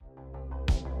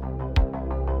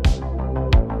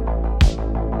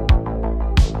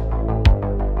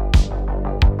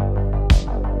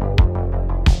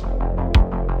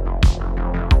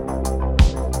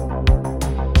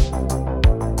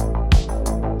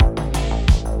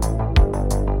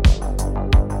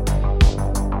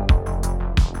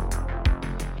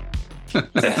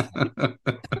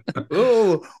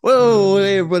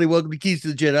everybody. Welcome to Keys to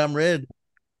the Jet. I'm Red.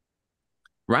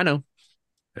 Rhino.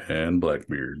 And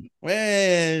Blackbeard.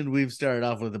 And we've started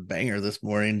off with a banger this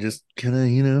morning. Just kind of,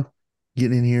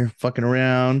 getting in here, fucking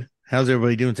around. How's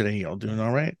everybody doing today? Y'all doing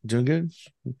all right? Doing good?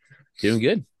 Doing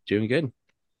good. Doing good.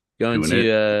 Going Doing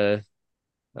to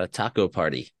a taco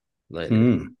party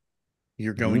later.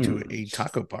 You're going to a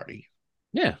taco party.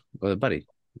 Yeah, with a buddy of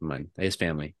mine, his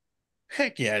family.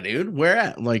 Heck yeah, dude. Where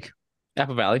at? Like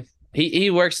Apple Valley. He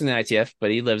works in the ITF,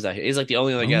 but he lives out here. He's like the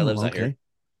only other guy that lives out here.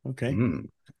 Okay. We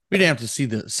didn't have to say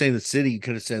the city. You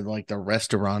could have said like the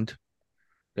restaurant.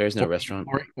 There's no restaurant.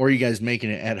 Or you guys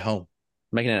making it at home?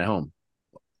 Making it at home.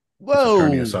 Whoa.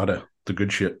 Carne asada, the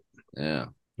good shit. Yeah.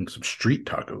 And some street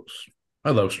tacos.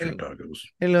 I love street tacos.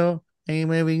 Hello. Hey,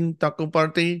 maybe taco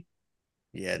party.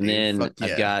 Yeah, dude. And then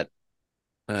I've got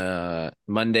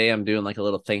Monday I'm doing like a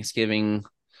little Thanksgiving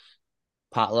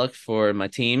potluck for my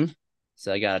team.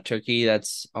 So I got a turkey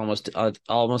that's almost a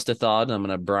thawed. I'm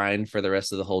gonna brine for the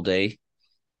rest of the whole day,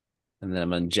 and then I'm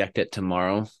gonna inject it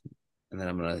tomorrow. And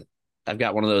then I've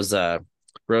got one of those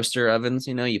roaster ovens,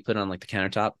 you put on like the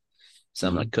countertop. So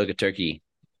I'm gonna cook a turkey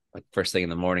like first thing in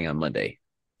the morning on Monday.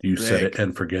 Do you set it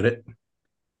and forget it?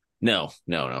 No.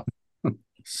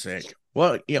 Sick.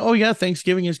 Well, yeah. Oh yeah,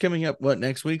 Thanksgiving is coming up. What,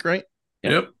 next week, right?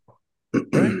 Yep.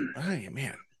 Right? Oh,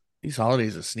 man, these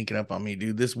holidays are sneaking up on me,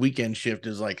 dude. This weekend shift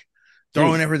is like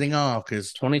throwing everything off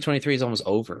because 2023 is almost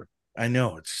over. I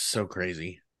know, it's so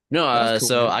crazy. No, cool,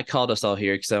 so man. I called us all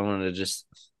here because I wanted to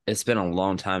it's been a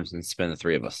long time since it's been the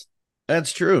three of us.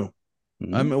 That's true.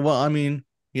 Gives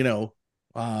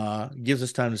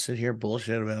us time to sit here,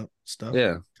 bullshit about stuff.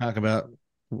 Yeah. Talk about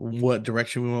what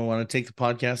direction we want to take the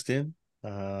podcast in,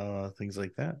 things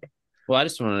like that. Well, I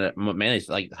just wanted to mainly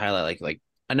like highlight like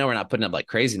I know we're not putting up like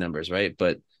crazy numbers, right?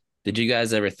 But did you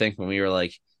guys ever think when we were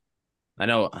like, I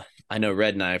know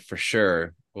Red and I for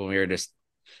sure, when we were just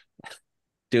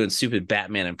doing stupid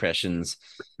Batman impressions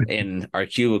in our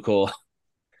cubicle,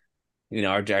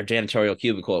 our janitorial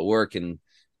cubicle at work, and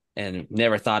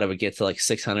never thought it would get to like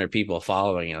 600 people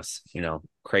following us,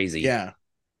 crazy. Yeah.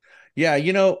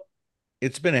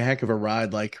 It's been a heck of a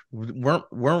ride. Like,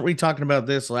 weren't we talking about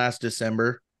this last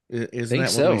December? Isn't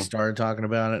that when we started talking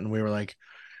about it? And we were like,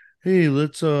 hey,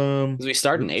 let's we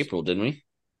started in April, didn't we?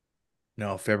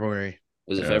 No, February.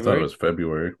 Was it February? I thought it was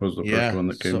February. Was the first one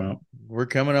that came out. We're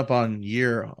coming up on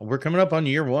year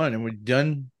one, and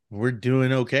we're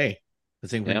doing okay. I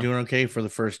think we're doing okay for the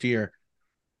first year.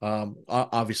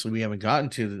 Obviously we haven't gotten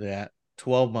to that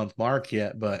 12-month mark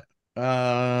yet, but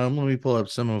let me pull up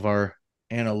some of our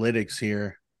analytics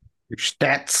here. Your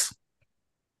stats.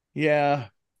 Yeah.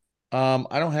 I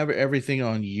don't have everything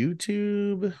on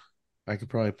YouTube. I could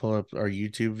probably pull up our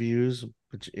YouTube views,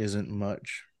 which isn't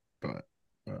much, but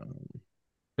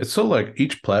it's so like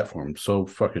each platform so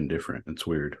fucking different. It's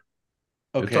weird.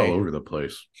 Okay. It's all over the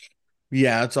place.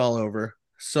 Yeah, it's all over.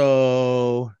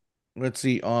 So let's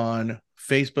see. On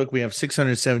Facebook, we have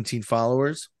 617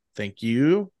 followers. Thank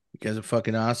you. You guys are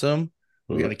fucking awesome.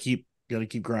 We gotta keep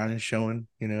grinding, showing,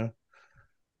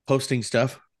 posting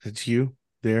stuff. It's you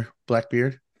there,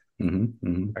 Blackbeard.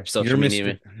 Our social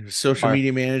media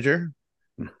manager.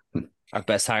 Our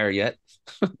best hire yet.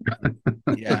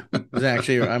 Yeah,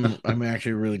 I'm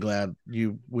actually really glad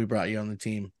we brought you on the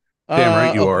team. Damn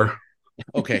right you are.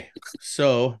 Okay,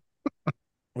 so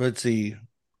let's see.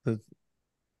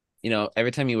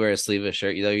 Every time you wear a sleeveless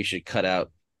shirt, you should cut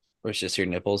out where it's just your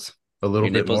nipples. A little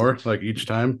bit more, like each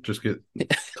time. Just get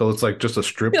till it's like just a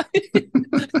strip.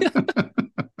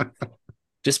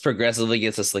 Just progressively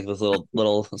gets us like this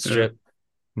little strip.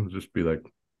 It'll just be like,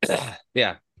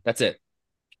 yeah, that's it.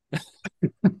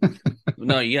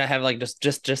 No, you gotta have like just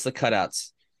the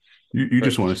cutouts. You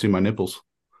just want to see my nipples.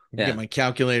 Yeah. Get my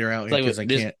calculator out here because I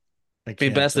can't. It'd be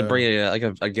best to bring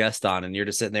a guest on, and you're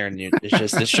just sitting there, and it's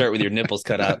just this shirt with your nipples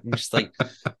cut out. And just like,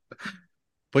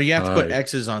 but you have to put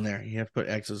X's on there. You have to put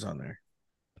X's on there.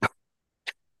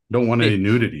 Don't want any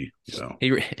nudity.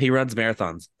 He runs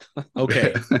marathons.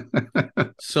 Okay.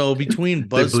 So between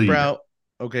Buzzsprout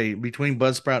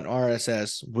and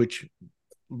RSS, which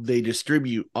they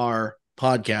distribute our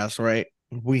podcast, right?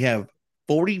 We have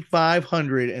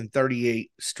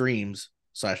 4,538 streams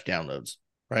 / downloads,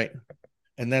 right?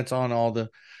 And that's on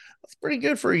that's pretty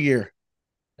good for a year.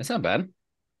 That's not bad.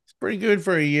 It's pretty good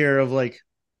for a year of like,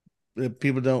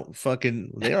 people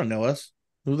they don't know us.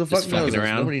 Who the fuck knows us?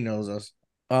 Nobody knows us.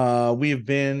 We have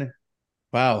been,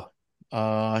 wow.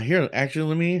 Here,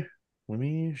 actually, let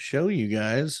me show you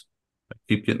guys. I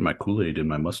keep getting my Kool-Aid in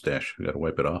my mustache. I gotta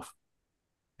wipe it off.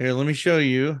 Here, let me show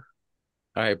you.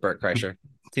 All right, Bert Kreischer.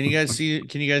 Can you guys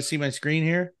see my screen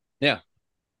here? Yeah.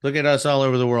 Look at us all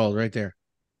over the world right there.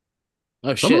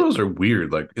 Oh Some of shit! those are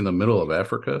weird, like in the middle of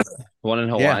Africa. One in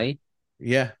Hawaii,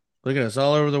 Yeah. Look at us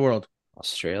all over the world.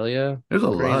 Australia. There's a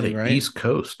lot Crazy, of right? East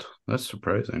Coast. That's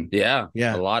surprising. Yeah, a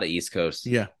Yeah. lot of East Coast.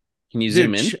 Yeah. Can you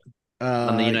zoom Dude. in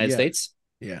on the United Yeah. States?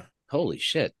 Yeah. Holy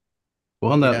shit!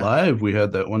 Well, on that Yeah. live, we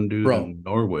had that one dude Bro, in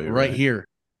Norway, right right? here.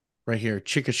 Right here.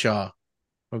 Chickasha.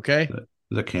 Okay.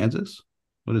 Is that Kansas?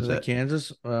 What Is is that that?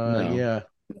 Kansas? No,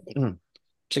 Yeah.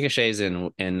 Chickasha's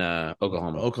in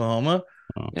Oklahoma. Oklahoma.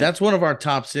 Oh, Yeah. That's one of our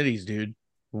top cities, dude. Are you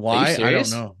Why? I don't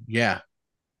serious? know. Yeah.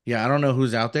 Yeah. I don't know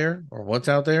who's out there or what's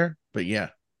out there, but yeah.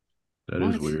 that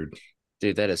is What? weird.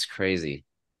 Dude, that is crazy.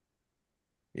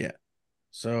 Yeah.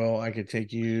 So I could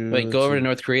take you. Wait, Let's go over to see.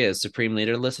 North Korea. Is Supreme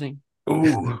Leader listening?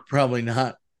 Ooh, Probably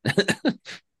not.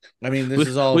 I mean, this we,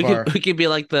 is all we of could our. we could be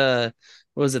like what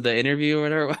was it, the interview or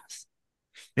whatever it was?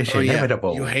 it's Oh yeah.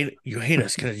 inevitable. You hate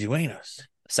us because you ain't us.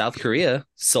 South Korea,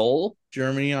 Seoul.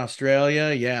 Germany,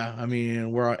 Australia. Yeah. I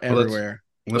mean, we're Well, everywhere.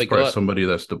 that's Wait, go probably up. somebody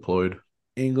that's deployed.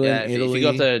 England, Yeah, if you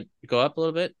Italy. go up a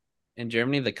little bit in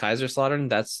Germany, the Kaiserslautern,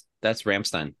 that's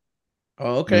Ramstein.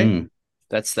 Oh, okay. Mm.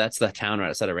 That's the town right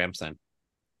outside of Ramstein.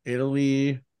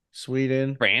 Italy,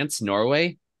 Sweden, France,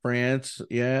 Norway. France.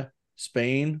 Yeah.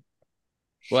 Spain,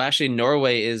 Well, actually,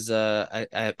 Norway is I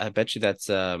bet you that's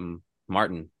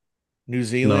Martin. New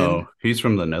Zealand. No, he's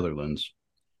from the Netherlands.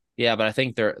 Yeah, but I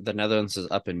think the Netherlands is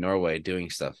up in Norway doing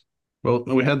stuff. Well,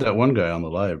 we had that one guy on the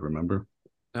live, remember?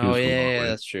 He Oh was from yeah, Norway.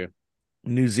 that's true.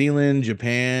 New Zealand,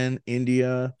 Japan,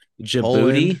 India, Djibouti.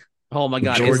 Poland, Oh my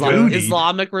God, Georgia.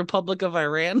 Islamic Republic of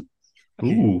Iran.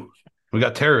 Ooh, we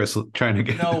got terrorists trying to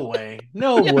get. No way.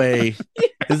 No Yeah. way.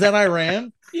 Is that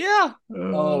Iran? Yeah.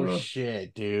 Oh Uh,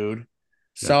 shit, dude. got them.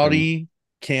 Saudi,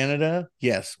 Canada.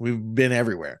 Yes, we've been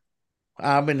everywhere.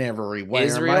 I've been everywhere,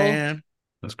 Israel. man.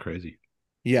 That's crazy.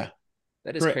 Yeah.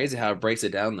 That is crazy how it breaks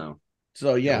it down though.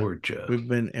 So yeah, Georgia. we've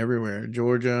been everywhere.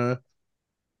 Georgia,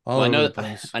 all Well, over the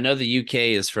place. I know the UK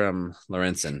is from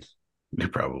Lorenzen. Yeah,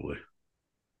 probably.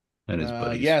 And his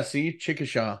buddies. Yeah, see,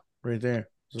 Chickasha right there.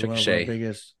 This is one of our Chickasha.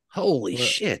 biggest. Holy What-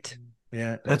 shit.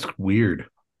 Yeah. That's weird.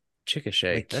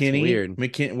 Chickasha. That's McKinney. weird.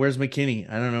 Where's McKinney?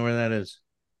 I don't know where that is.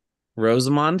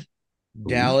 Rosamond,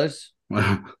 Dallas,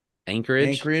 Anchorage.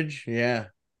 Anchorage. Yeah.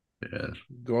 Yeah.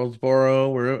 Goldsboro.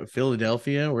 We're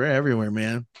Philadelphia. We're everywhere,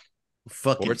 man. We're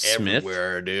fucking Fort Smith.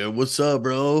 everywhere, dude. What's up,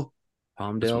 bro?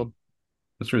 Palmdale.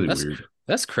 That's really That's weird.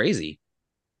 That's crazy.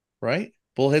 Right?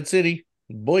 Bullhead City.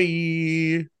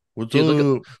 Boy. What's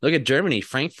Dude, up? look at Germany,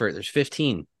 Frankfurt. There's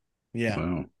 15. Yeah.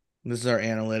 Wow. This is our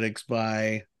analytics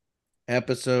by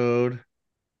episode.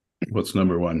 What's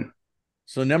number one?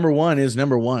 So number one is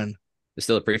number one. It's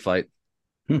still a pre-flight.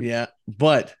 Yeah.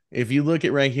 But if you look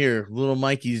at right here, Little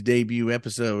Mikey's debut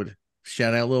episode,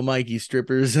 shout out Little Mikey,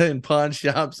 strippers and pawn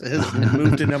shops, has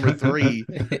moved to number 3.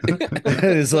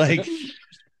 It's like,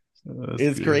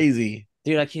 it's good. crazy.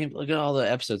 Dude, I can't look at all the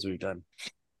episodes we've done.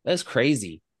 That's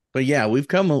crazy. But yeah, we've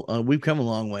come a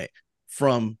long way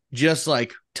from just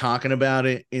like talking about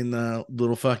it in the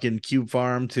little fucking cube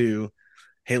farm to,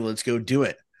 hey, let's go do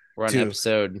it. We're on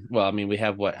episode. Well, I mean, we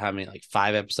have how many? Like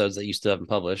 5 episodes that you still haven't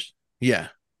published. Yeah.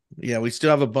 Yeah, we still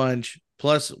have a bunch.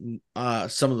 Plus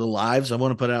some of the lives. I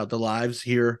want to put out the lives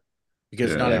here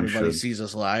because not everybody sees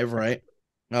us live, right?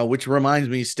 Which reminds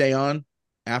me, stay on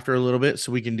after a little bit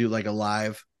so we can do like a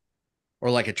live or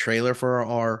like a trailer for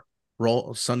our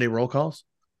Sunday roll calls.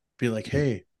 Be like,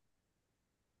 hey,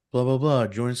 blah, blah, blah.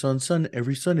 Join us on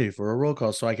every Sunday for a roll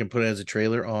call so I can put it as a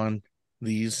trailer on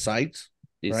these sites.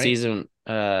 Dude, right? Season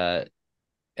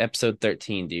episode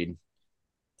 13, dude.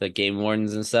 The game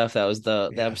wardens and stuff. That was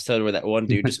the episode where that one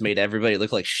dude just made everybody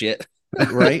look like shit.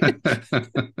 Right?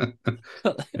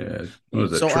 Yeah. What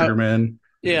was that, Trigger Man?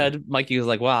 Yeah, Mikey was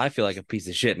like, wow, I feel like a piece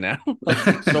of shit now.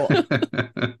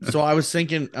 So I was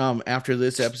thinking after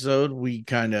this episode, we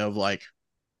kind of like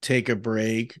take a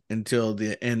break until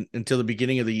the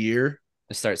beginning of the year.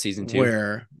 To start season 2.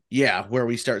 Where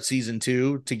we start season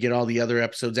 2 to get all the other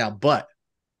episodes out. But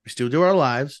we still do our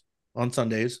lives on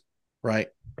Sundays, right?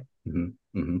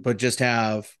 Mm-hmm. Mm-hmm. But just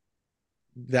have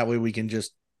that way we can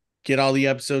just get all the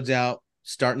episodes out,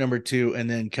 start number 2, and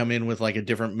then come in with like a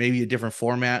different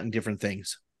format and different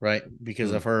things, right?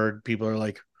 Because I've heard people are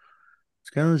like, it's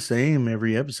kind of the same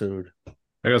every episode.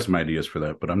 I got some ideas for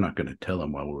that, but I'm not going to tell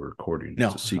them while we're recording.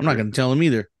 No, I'm not going to tell them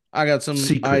either. I got some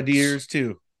ideas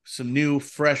too. Some new,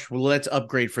 fresh. Well, let's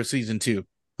upgrade for season 2.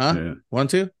 Huh? Yeah. 1,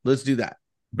 2? Let's do that.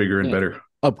 Bigger and better.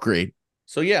 Upgrade.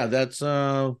 So yeah, that's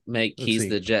make Keys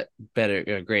the Jet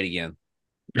better, great again.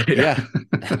 Yeah.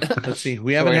 Let's see.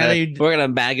 We haven't we're gonna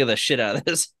bag the shit out of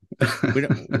this.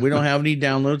 we don't have any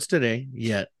downloads today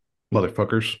yet.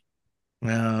 Motherfuckers.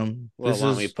 Well, why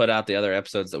don't we put out the other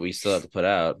episodes that we still have to put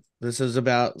out? This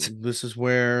is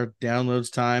where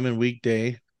downloads time and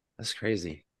weekday. That's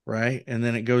crazy. Right. And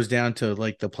then it goes down to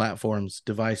like the platforms,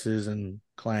 devices, and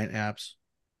client apps.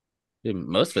 Dude,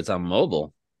 most of it's on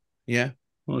mobile. Yeah.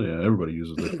 Well, yeah, everybody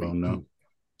uses their phone now.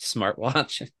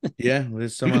 Smartwatch. Yeah.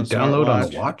 There's some you can download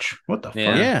on a watch. What the fuck?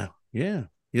 Yeah. Yeah.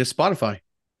 Yeah. Spotify.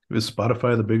 Is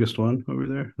Spotify the biggest one over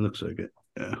there? It looks like it.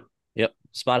 Yeah. Yep.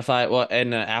 Spotify. Well,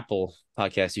 and Apple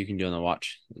podcast you can do on the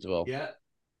watch as well. Yeah.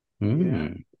 Yeah.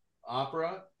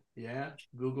 Opera. Yeah.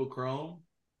 Google Chrome.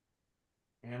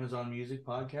 Amazon Music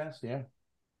podcast. Yeah.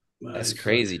 That's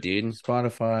crazy, dude.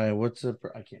 Spotify. What's the?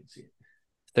 I can't see it.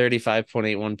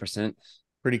 35.81%.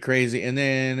 Pretty crazy. And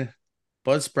then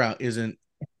Buzzsprout isn't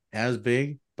as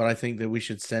big, but I think that we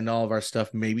should send all of our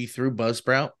stuff maybe through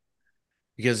Buzzsprout,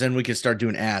 because then we can start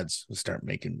doing ads. We'll start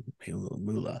making a little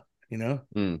moolah, you know?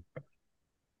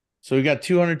 So we got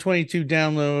 222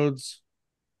 downloads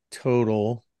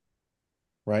total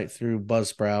right through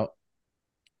Buzzsprout.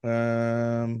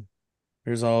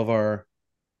 Here's all of our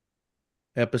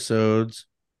episodes.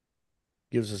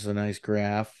 Gives us a nice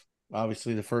graph.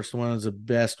 Obviously, the first one is the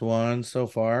best one so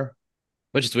far.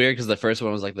 Which is weird because the first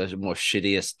one was like the most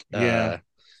shittiest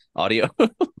audio.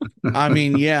 I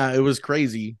mean, yeah, it was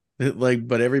crazy.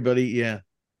 But everybody,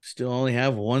 still only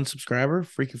have one subscriber,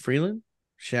 Freaky Freeland.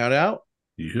 Shout out.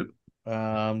 Yep.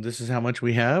 This is how much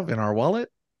we have in our wallet.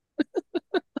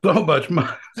 So much money.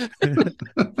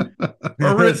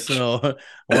 So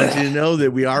I want you to know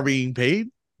that we are being paid.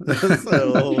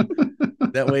 So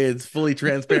that way it's fully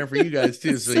transparent for you guys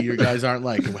too. So you guys aren't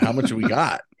like, how much we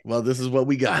got? Well, this is what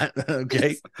we got.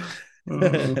 Okay.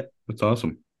 That's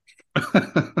awesome.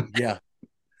 Yeah.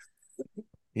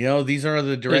 You know, these are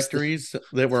the directories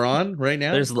that we're on right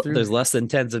now. There's less than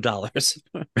tens of dollars.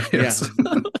 Yes.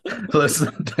 Less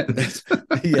than tens.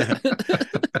 Yeah.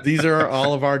 These are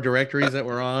all of our directories that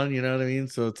we're on. You know what I mean?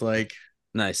 So it's like,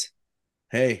 nice.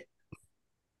 Hey,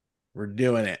 we're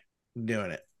doing it.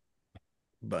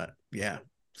 But yeah.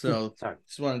 So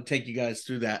just want to take you guys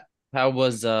through that. How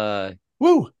was How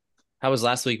was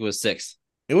last week? Was 6?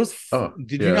 It was.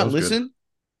 Did you not listen? Good.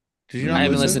 Did you not? I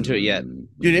haven't listened to it yet,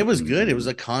 dude. It was good. It was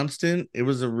a constant. It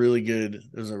was a really good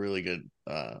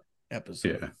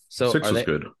episode. Yeah. So 6 was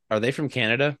good. Are they from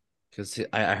Canada? Because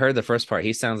I heard the first part.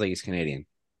 He sounds like he's Canadian.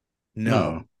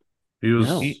 No. He was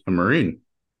a Marine.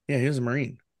 Yeah, he was a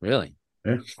Marine. Really?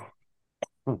 Yeah.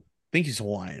 I think he's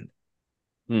Hawaiian.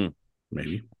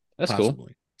 Maybe. That's possibly. Cool.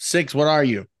 6, what are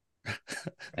you?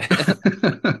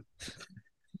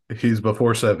 He's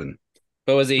before 7.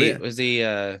 But was he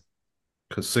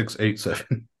because 6, 8,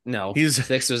 7. No,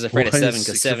 6 was afraid of 7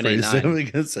 because 7, 8, 9.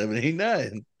 Because 7, 8,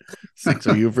 9. 6,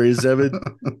 are you afraid of 7?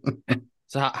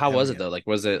 So how was it though? Like,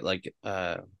 was it like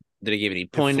did he give any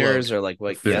pointers or like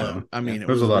what? Yeah, I mean,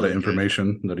 there's a lot of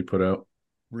information that he put out.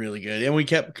 Really good. And we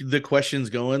kept the questions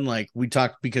going. Like we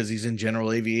talked, because he's in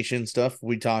general aviation stuff.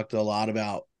 We talked a lot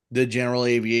about the general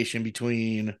aviation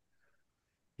between,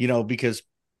 because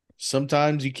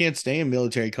sometimes you can't stay in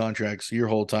military contracts your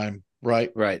whole time.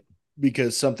 Right.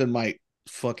 Because something might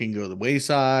fucking go to the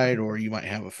wayside, or you might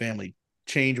have a family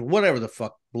change, or whatever the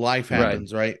fuck life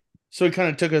happens. Right. So it kind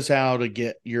of took us how to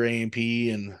get your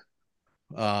A&P and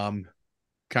kind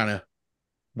of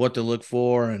what to look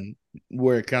for and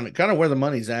where kind of where the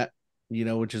money's at,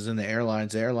 which is in the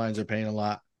airlines. The airlines are paying a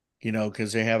lot,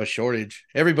 because they have a shortage.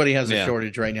 Everybody has a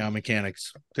shortage right now.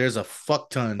 Mechanics. There's a fuck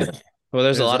ton. Well,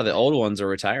 there's a lot of the old ones are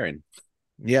retiring.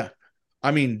 Yeah.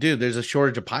 I mean, dude, there's a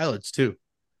shortage of pilots too.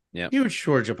 Yeah. Huge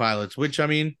shortage of pilots, which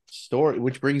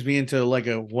which brings me into like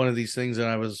one of these things that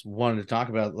I was wanting to talk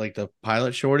about, like the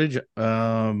pilot shortage.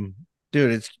 Dude,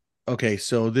 it's okay.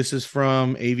 So this is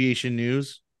from Aviation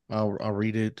News. I'll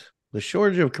read it. The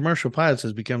shortage of commercial pilots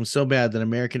has become so bad that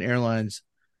American Airlines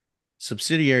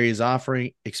subsidiary is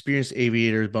offering experienced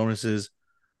aviators bonuses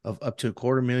of up to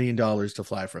 $250,000 to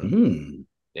fly for them.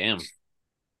 Damn.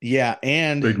 Yeah,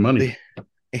 and big money.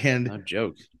 No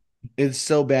joke. It's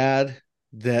so bad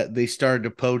that they started to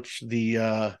poach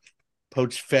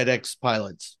FedEx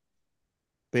pilots.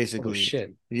 Basically. Oh,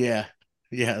 shit. Yeah.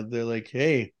 Yeah. They're like,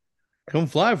 hey, come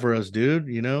fly for us, dude.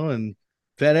 And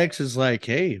FedEx is like,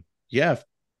 hey, yeah,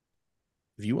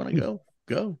 if you want to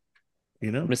go.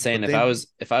 I'm just saying,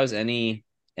 if I was any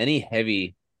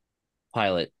heavy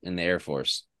pilot in the Air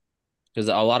Force, because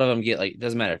a lot of them get like, it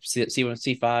doesn't matter, C1,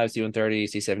 C5, C130,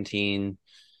 C17,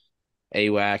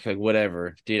 AWAC, like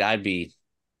whatever, dude, I'd be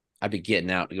getting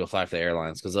out to go fly for the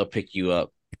airlines, because they'll pick you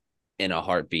up in a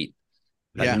heartbeat.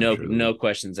 Like, no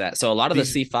questions asked. So a lot of the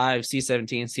C5,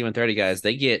 C17, C130 guys,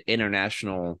 they get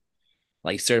international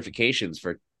like certifications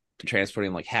for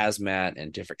transporting like hazmat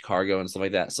and different cargo and stuff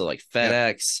like that. So like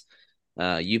FedEx,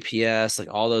 UPS,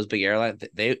 like all those big airlines,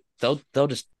 they'll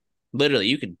just literally,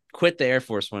 you could quit the Air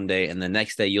Force one day and the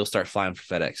next day you'll start flying for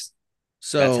FedEx.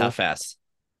 So that's how fast.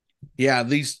 Yeah,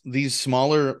 these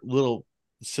smaller little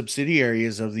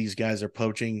subsidiaries of these guys are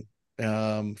poaching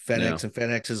FedEx, and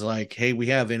FedEx is like, hey, we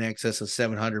have in excess of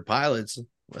 700 pilots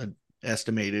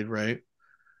estimated, right?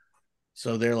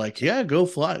 So they're like, yeah, go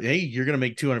fly. Hey, you're gonna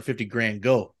make 250 grand.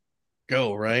 Go,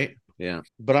 right? Yeah.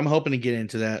 But I'm hoping to get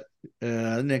into that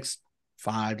the next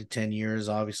 5 to 10 years.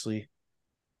 Obviously,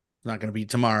 it's not gonna be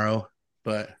tomorrow,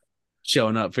 but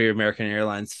showing up for your American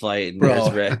Airlines flight and bro,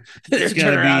 there's red. There's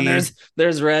turn around.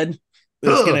 There's red.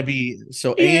 It's gonna be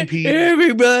so A&P.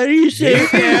 Everybody say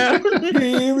yeah.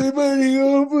 Everybody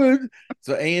open.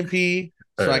 So A&P.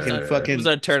 So I can fucking. It was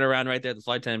a turnaround right there at the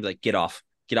flight time. Like, get off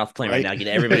the plane right now. Get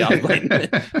everybody off the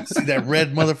plane. See that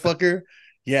red motherfucker?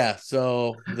 Yeah.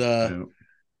 So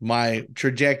my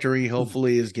trajectory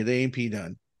hopefully is get A&P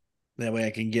done. That way I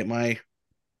can get my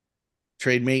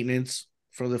trade maintenance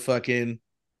for the fucking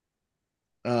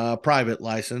private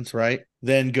license, right?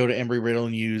 Then go to Embry-Riddle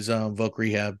and use Voc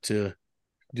Rehab to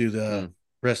do the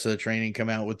rest of the training, come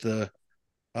out with the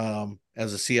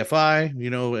as a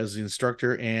CFI, as the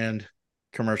instructor and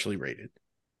commercially rated,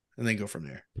 and then go from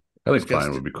there. I think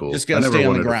flying would be cool. Just gotta stay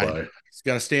on the grind. Just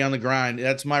gotta stay on the grind.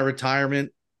 That's my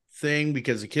retirement thing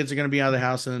because the kids are gonna be out of the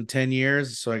house in 10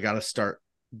 years. So I gotta start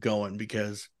going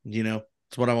because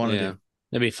it's what I want to do.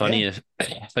 It'd be funny if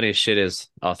funny as shit is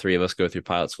all three of us go through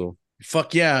pilot school.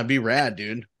 Fuck yeah, it'd be rad,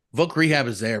 dude. Voc Rehab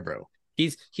is there, bro.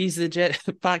 He's the Jet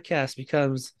podcast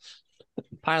becomes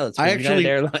pilots for United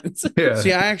Airlines.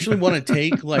 See, I actually want to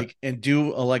take and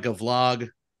do a vlog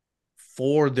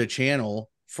for the channel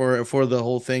for the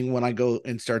whole thing when I go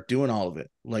and start doing all of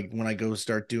it. Like when I go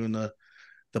start doing the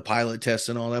pilot tests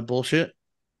and all that bullshit.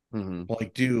 Mm-hmm.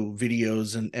 Like do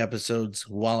videos and episodes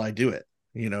while I do it.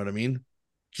 You know what I mean?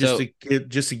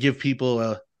 Just to give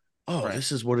people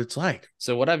this is what it's like.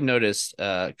 So what I've noticed,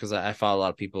 because I follow a lot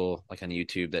of people like on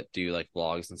YouTube that do like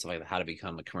vlogs and stuff like that, how to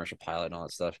become a commercial pilot and all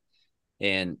that stuff.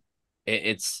 And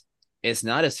it's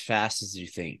not as fast as you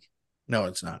think. No,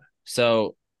 it's not.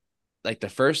 So like the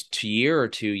first year or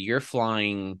two, you're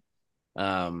flying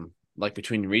like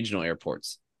between regional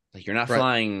airports. Like you're not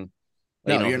flying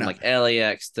from like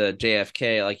LAX to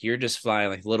JFK. Like you're just flying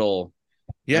like little.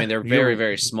 Yeah, I mean they're very,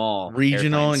 very small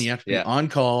regional airplanes. And you have to be on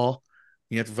call.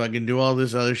 You have to fucking do all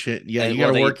this other shit. Yeah, you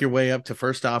got to work your way up to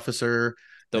first officer.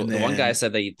 The one guy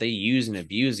said they use and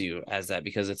abuse you as that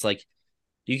because it's like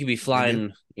you could be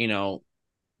flying,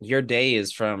 your day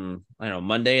is from,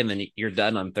 Monday and then you're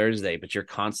done on Thursday, but you're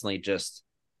constantly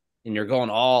and you're going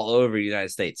all over the United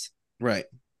States. Right.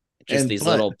 Just these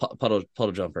little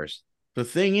puddle jumpers. The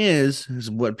thing is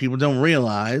what people don't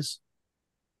realize,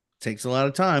 it takes a lot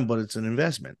of time, but it's an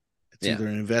investment. It's either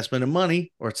an investment of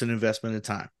money or it's an investment of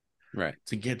time. Right.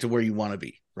 To get to where you want to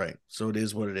be. Right. So it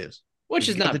is what it is. Which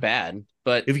is not bad,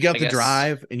 but if you got the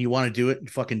drive and you want to do it,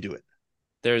 fucking do it.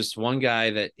 There's one guy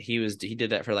that he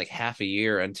did that for like half a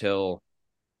year until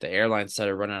the airline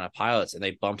started running out of pilots and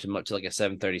they bumped him up to like a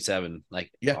 737, like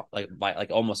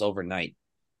almost overnight.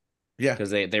 Yeah. Because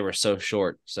they were so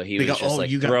short. So he was just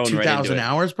you got 2,000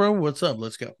 hours, bro? What's up?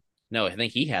 Let's go. No, I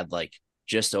think he had like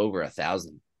just over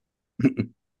 1,000.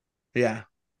 Yeah.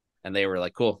 And they were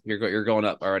like, cool, you're going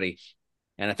up already.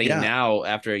 And I think now,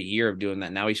 after a year of doing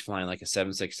that, now he's flying like a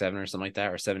 767 or something like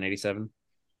that, or 787.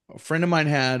 A friend of mine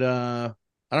had, I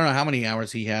don't know how many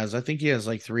hours he has. I think he has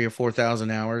like 3,000 or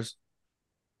 4,000 hours.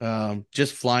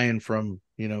 Just flying from,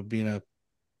 being a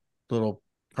little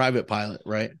private pilot,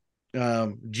 right?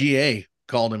 GA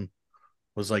called him,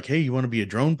 was like, hey, you want to be a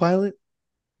drone pilot?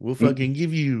 We'll fucking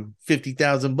give you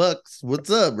 $50,000. What's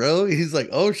up, bro? He's like,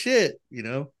 oh shit,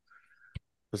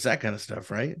 It's that kind of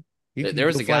stuff, right? There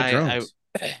was a guy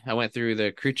I went through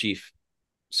the crew chief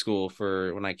school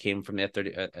for when I came from the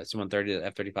S-130 to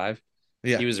F-35.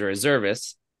 Yeah, he was a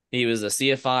reservist. He was a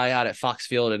CFI out at Fox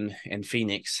Field in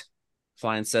Phoenix,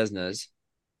 flying Cessnas,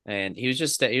 and he was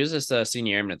just a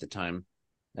senior airman at the time.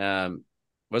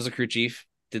 Was a crew chief.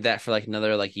 Did that for like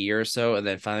another like year or so, and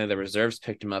then finally the reserves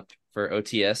picked him up for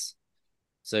OTS.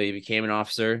 So he became an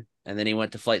officer, and then he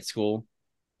went to flight school.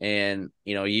 And,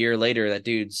 a year later, that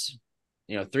dude's,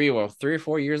 3 or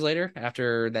 4 years later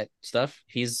after that stuff,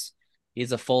 he's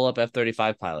a full up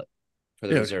F-35 pilot for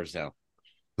the reserves now.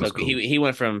 So cool. he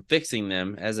went from fixing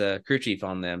them as a crew chief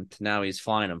on them to now he's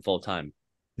flying them full time.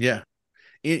 Yeah.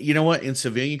 You know what? In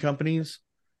civilian companies,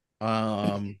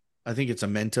 I think it's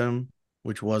Amentum,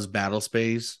 which was Battle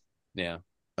Space. Yeah.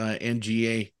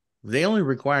 NGA, they only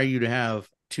require you to have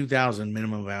 2,000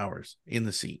 minimum hours in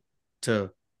the seat.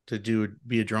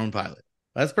 be a drone pilot.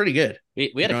 That's pretty good.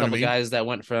 We had a couple guys that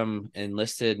went from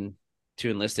enlisted to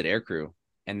enlisted aircrew,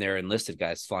 and they're enlisted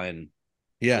guys flying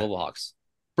Global Hawks.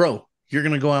 Bro, you're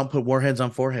gonna go out and put warheads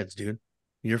on foreheads, dude.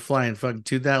 You're flying fucking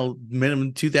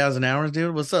 2,000 hours,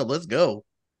 dude. What's up? Let's go.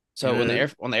 So when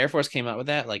the Air Force came out with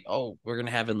that, like, oh, we're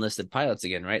gonna have enlisted pilots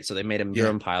again, right? So they made them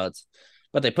drone pilots,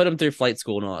 but they put them through flight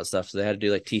school and all that stuff. So they had to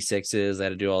do like T6s, they had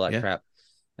to do all that crap.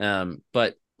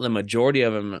 But the majority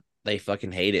of them, they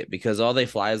fucking hate it because all they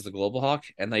fly is the Global Hawk,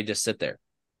 and they just sit there.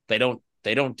 They don't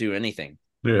do anything.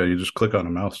 Yeah, you just click on a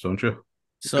mouse, don't you?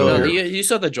 So you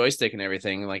still have the joystick and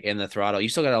everything, like in the throttle. You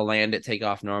still got to land it, take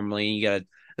off normally. You got to.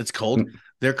 It's cold.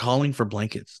 They're calling for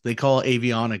blankets. They call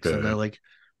avionics, and they're like,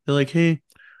 hey,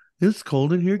 it's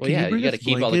cold in here. Well, you got to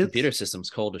keep all the computer systems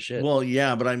cold as shit. Well,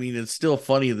 yeah, but I mean, it's still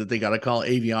funny that they got to call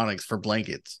avionics for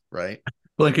blankets, right?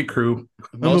 Blanket crew.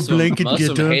 Most of them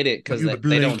hate it because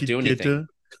they don't do anything.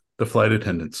 The flight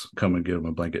attendants come and give them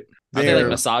a blanket. Are they like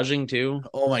massaging too?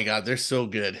 Oh my god, they're so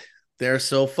good. They're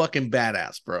so fucking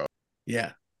badass, bro.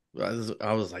 Yeah,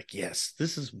 I was like, yes,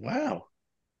 this is wow.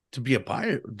 To be a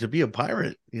pirate,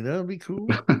 you know, it'd be cool.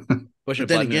 Push a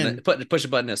button, push a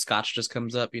button, and scotch just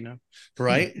comes up, you know.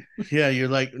 Right? Yeah, you're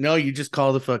like, no, you just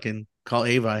call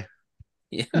Avi.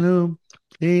 Yeah. No,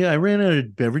 hey, I ran out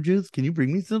of beverages. Can you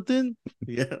bring me something?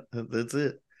 Yeah, that's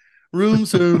it. Room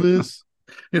service.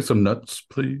 Get some nuts,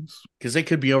 please. Because they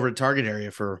could be over a target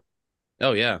area for.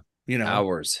 Oh yeah, you know,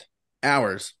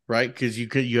 hours, right? Because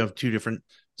you have two different.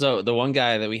 So the one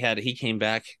guy that we had, he came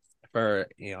back for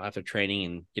after training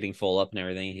and getting full up and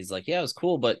everything. He's like, yeah, it was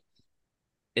cool, but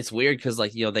it's weird because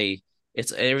like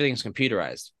everything's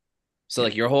computerized. So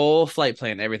like your whole flight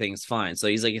plan, everything's fine. So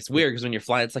he's like, it's weird because when you're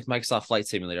flying, it's like Microsoft Flight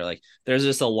Simulator. Like there's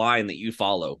just a line that you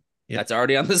follow. Yep. That's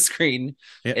already on the screen.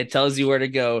 Yep. It tells you where to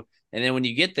go. And then when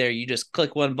you get there, you just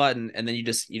click one button and then you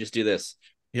just do this.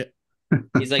 Yeah.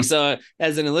 He's like, so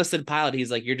as an enlisted pilot,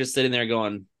 he's like, you're just sitting there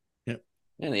going,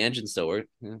 yeah, the engine still works.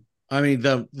 Yeah. I mean,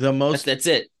 the most that's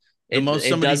it. The most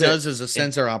somebody does is a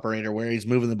sensor operator where he's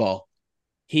moving the ball.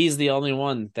 He's the only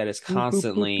one that is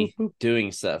constantly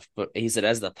doing stuff. But he said,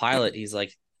 as the pilot, he's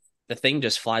like, the thing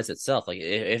just flies itself. Like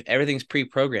if everything's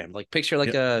pre-programmed, like picture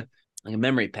like a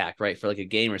memory pack, right? For like a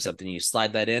game or something. You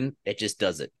slide that in, it just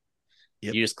does it.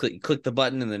 Yep. You just click the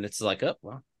button, and then it's like, oh,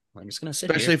 well, I'm just gonna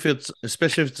sit especially here.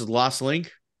 Especially if it's a lost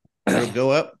link, it'll go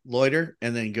up, loiter,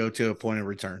 and then go to a point of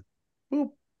return. Boop.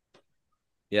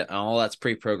 Yeah, all that's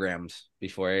pre-programmed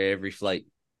before every flight.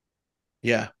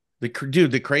 Yeah, the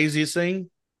craziest thing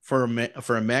for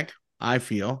a mech, I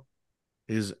feel,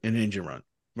 is an engine run,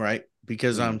 right?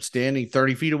 Because I'm standing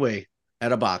 30 feet away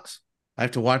at a box. I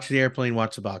have to watch the airplane,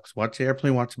 watch the box, watch the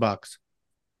airplane, watch the box.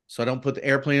 So I don't put the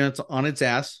airplane on its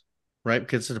ass, right?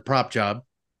 Because it's a prop job.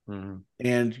 Mm-hmm.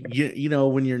 And you know,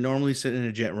 when you're normally sitting in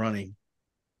a jet running,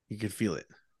 you can feel it,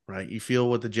 right? You feel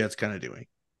what the jet's kind of doing.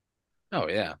 Oh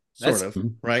yeah, sort of,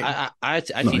 right? I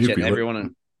teach that in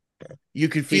everyone. You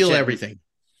can feel everything.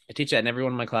 I teach that in every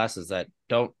one of my classes. That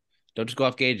don't just go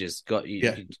off gauges.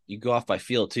 You go off by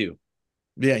feel too.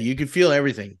 Yeah, you can feel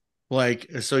everything.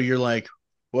 Like, so you're like,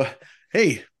 well,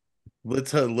 hey,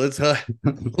 let's hope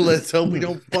we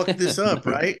don't fuck this up,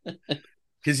 right?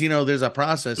 Because there's a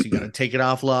process. You got to take it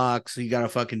off locks. You got to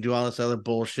fucking do all this other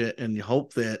bullshit, and you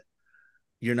hope that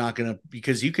you're not gonna,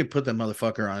 because you could put that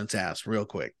motherfucker on its ass real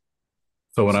quick.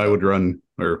 So when I would run,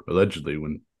 or allegedly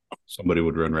when somebody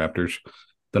would run Raptors,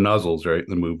 the nozzles, right,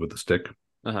 the move with the stick.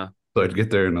 So I'd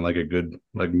get there in like a good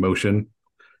motion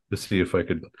to see if I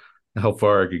could, how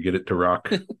far I could get it to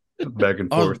rock back and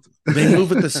forth. They move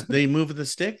with the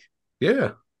stick.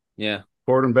 Yeah.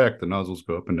 Forward and back, the nozzles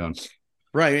go up and down.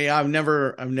 Right. I've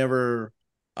never.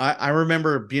 I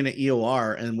remember being at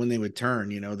EOR, and when they would turn,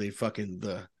 they fucking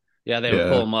they would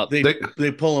pull them up.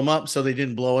 They pull them up so they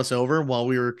didn't blow us over while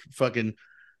we were fucking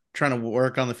trying to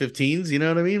work on the 15s. You know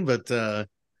what I mean? But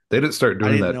they didn't start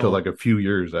doing that till like a few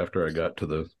years after I got to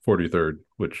the 43rd,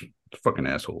 which fucking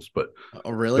assholes. But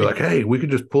oh, really? They're like, hey, we could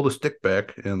just pull the stick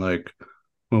back and like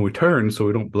when we turn, so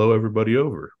we don't blow everybody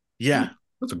over. Yeah,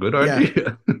 that's a good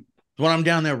idea. When I'm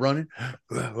down there running,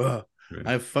 I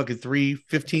have fucking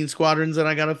 15 squadrons that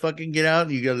I gotta fucking get out.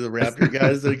 You got the Raptor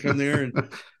guys that come there and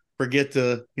forget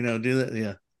to do that.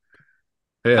 Yeah.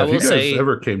 Yeah, if you guys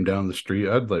ever came down the street,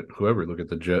 I'd let whoever look at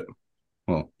the jet.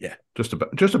 Well, yeah, just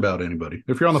about anybody.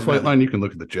 If you're on the flight line, you can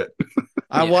look at the jet.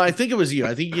 Well, I think it was you.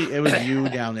 I think it was you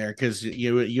down there because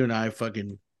you and I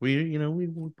fucking we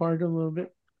partied a little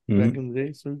bit back in the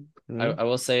day. So I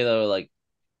will say though, like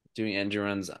doing engine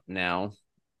runs now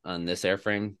on this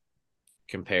airframe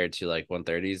compared to like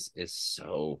 130s is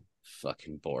so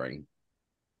fucking boring.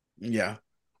 Yeah.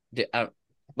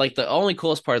 like the only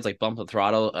coolest part is like bump the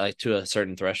throttle to a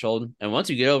certain threshold, and once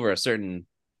you get over a certain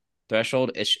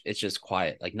threshold, it's just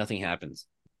quiet, like nothing happens.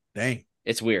 Dang,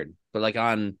 it's weird. But like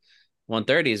on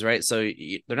 130s, right? So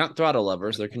they're not throttle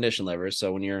levers; they're condition levers.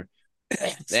 So when you're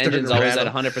the engine's always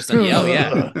at 100%. Yeah, oh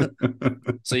yeah.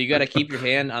 So you got to keep your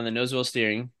hand on the nose wheel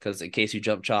steering because in case you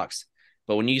jump chocks.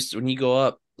 But when you go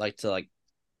up like to like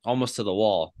almost to the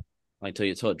wall, like till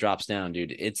it drops down,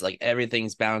 dude, it's like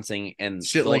everything's bouncing and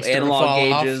shit the like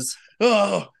analog gauges.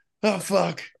 Oh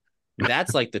fuck.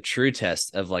 That's like the true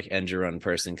test of like engine run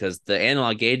person because the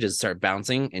analog gauges start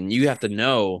bouncing and you have to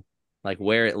know like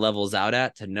where it levels out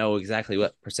at to know exactly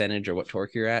what percentage or what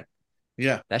torque you're at.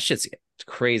 Yeah, that shit's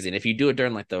crazy. And if you do it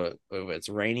during like if it's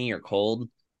rainy or cold,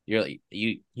 you're like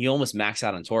you almost max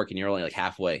out on torque and you're only like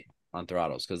halfway on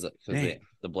throttles because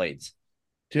the blades.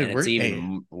 Dude, and it's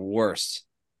even worse.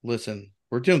 Listen,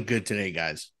 we're doing good today,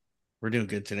 guys. We're doing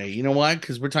good today. You know why?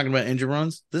 Because we're talking about engine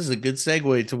runs. This is a good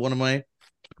segue to one of my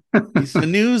piece of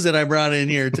news that I brought in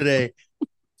here today.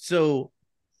 So,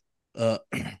 beep,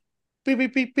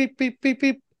 beep, beep, beep, beep, beep,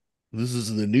 beep. This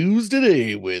is the news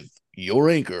today with your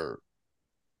anchor.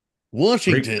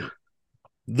 Washington. Great.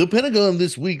 The Pentagon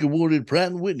this week awarded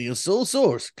Pratt & Whitney a sole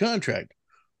source contract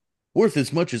worth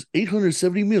as much as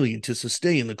 $870 million to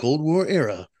sustain the Cold War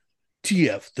era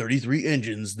TF-33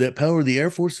 engines that power the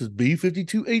Air Force's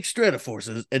B-52H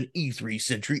Stratoforces and E-3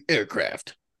 Sentry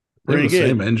aircraft. They're the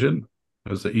same engine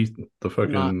as the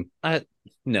fucking...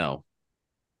 No.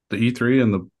 The E-3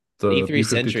 and the E-3 B-52?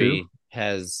 Sentry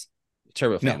has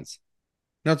turbofans.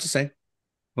 No, it's the same.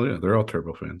 Well, yeah, they're all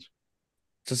turbofans.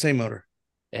 It's the same motor.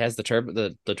 It has the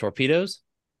torpedoes?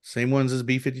 Same ones as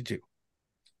B-52.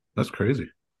 That's crazy.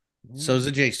 So is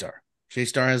the J-Star.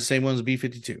 J-Star has the same ones as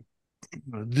B-52.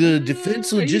 The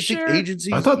Defense Logistics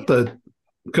Agency. I thought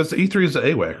because the E-3 is the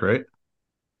AWAC, right?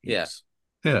 Yes.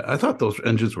 Yeah, I thought those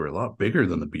engines were a lot bigger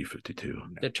than the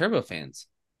B-52. They're turbofans.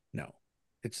 No,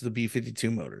 it's the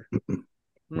B-52 motor.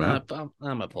 Wow. I'm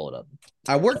gonna pull it up.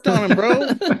 I worked on them, bro.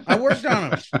 I worked on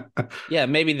them. Yeah,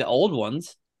 maybe the old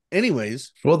ones.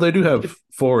 Anyways. Well, they do have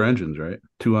 4 engines, right?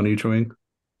 2 on each wing.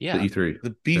 Yeah. The E3.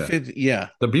 The B-50, yeah.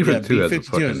 The B-52 has a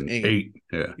fucking 8.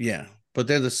 Yeah. Yeah, but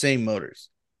they're the same motors.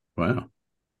 Wow.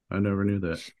 I never knew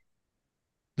that.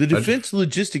 The Defense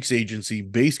Logistics Agency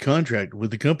base contract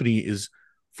with the company is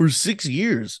for 6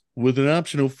 years with an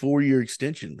optional 4-year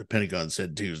extension, the Pentagon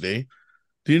said Tuesday.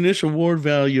 The initial award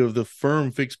value of the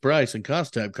firm fixed price and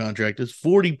cost type contract is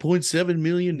 $40.7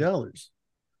 million.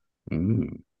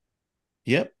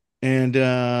 Yep. And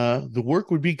the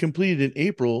work would be completed in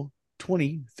April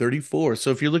 2034. So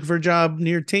if you're looking for a job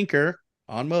near Tinker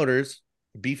on motors,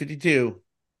 B-52,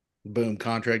 boom,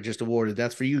 contract just awarded.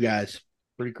 That's for you guys.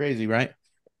 Pretty crazy, right?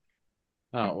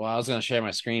 Oh, well, I was going to share my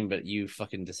screen, but you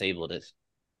fucking disabled it.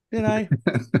 Did I?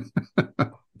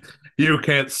 You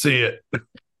can't see it.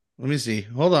 Let me see.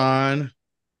 Hold on.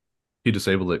 You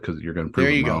disabled it because you're going to prove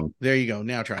it wrong. There you go.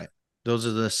 Now try it. Those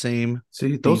are the same.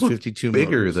 See, those B-52 look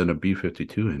bigger motors. Than a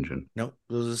B-52 engine. Nope.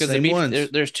 Those are the same ones.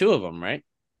 There's 2 of them, right?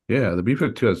 Yeah, the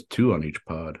B-52 has 2 on each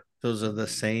pod. Those are the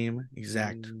same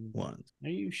exact ones. Are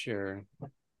you sure?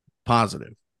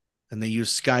 Positive. And they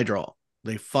use Skydraw.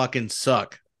 They fucking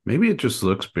suck. Maybe it just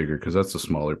looks bigger because that's a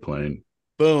smaller plane.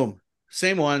 Boom.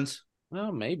 Same ones.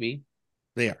 Well, maybe.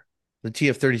 They are. The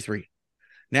TF-33.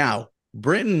 Now,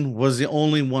 Britain was the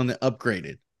only one that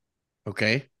upgraded.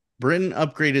 Okay? Britain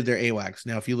upgraded their AWACS.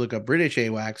 Now, if you look up British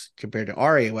AWACS compared to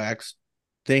our AWACS,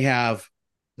 they have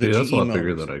the GE that's a lot motors.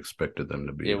 bigger than I expected them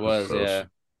to be. It was, yeah.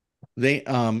 They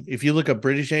if you look up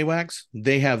British AWACS,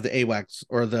 they have the AWACS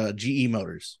or the GE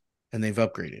motors, and they've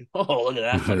upgraded. Oh, look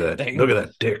at that thing! Look at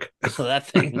that dick! That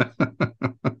thing.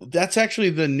 That's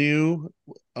actually the new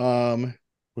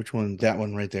which one? That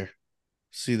one right there.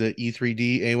 See the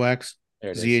E3D AWACS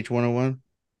ZH101.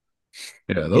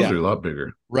 Yeah, those are a lot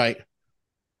bigger. Right.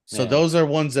 So those are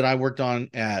ones that I worked on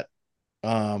at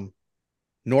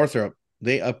Northrop.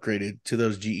 They upgraded to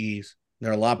those GEs.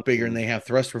 They're a lot bigger and they have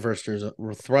thrust reversers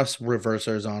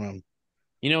on them.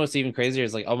 You know what's even crazier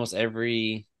is like almost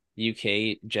every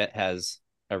UK jet has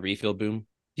a refuel boom.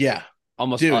 Yeah.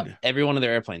 Almost every one of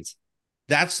their airplanes.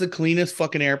 That's the cleanest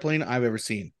fucking airplane I've ever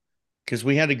seen. Because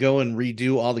we had to go and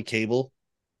redo all the cable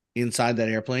inside that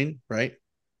airplane, right?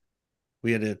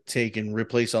 We had to take and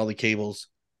replace all the cables.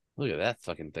 Look at that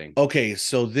fucking thing. Okay,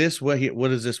 so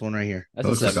what is this one right here? That's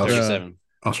a 737.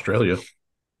 Australia.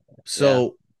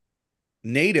 So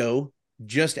NATO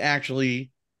just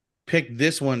actually picked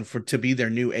this one to be their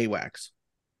new AWACS.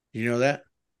 You know that?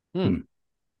 The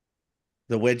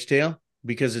wedge tail,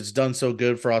 because it's done so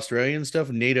good for Australia and stuff.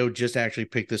 NATO just actually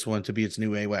picked this one to be its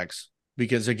new AWACS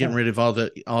because they're getting rid of all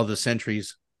the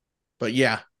sentries But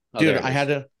yeah, dude, I had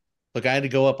to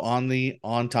go up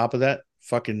on top of that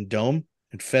fucking dome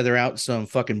and feather out some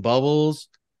fucking bubbles.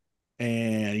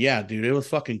 And yeah, dude, it was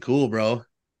fucking cool, bro.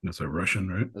 That's a Russian,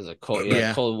 right? It was a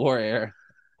Cold War era.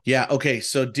 Yeah. Okay.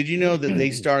 So did you know that they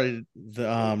started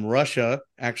Russia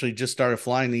actually just started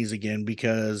flying these again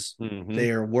because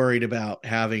they are worried about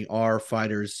having our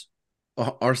fighters,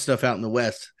 our stuff out in the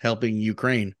West helping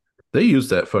Ukraine. They use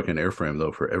that fucking airframe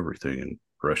though for everything in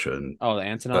Russia and the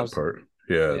Antonovs that part.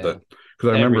 Yeah. That because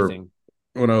I remember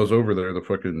when I was over there, they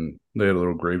had a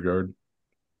little graveyard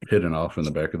hidden off in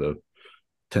the back of the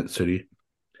tent city,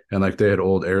 and like they had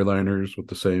old airliners with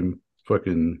the same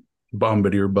fucking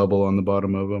bombardier bubble on the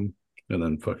bottom of them, and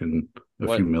then fucking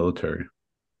a few military.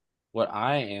 What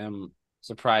I am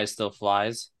surprised still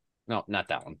flies. No, not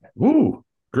that one. Ooh,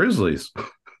 Grizzlies.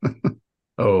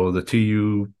 Oh, the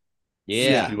TU.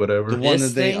 Yeah, whatever. The one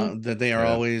that they are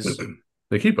always.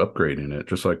 They keep upgrading it,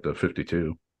 just like the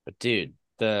 52. But dude,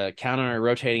 the counter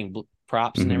rotating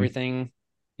props and everything.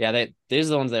 Yeah, these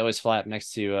are the ones that always fly up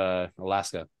next to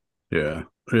Alaska. Yeah,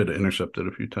 we had to intercept it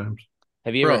a few times.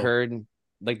 Have you ever heard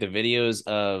like the videos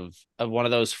of one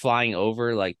of those flying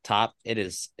over like top?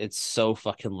 It's so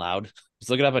fucking loud.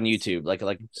 Just look it up on YouTube. Like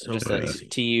so just a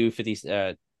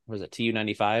TU-50. What is it?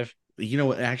 TU-95. You know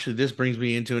what? Actually, this brings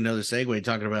me into another segue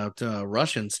talking about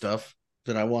Russian stuff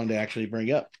that I wanted to actually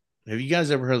bring up. Have you guys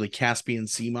ever heard of the Caspian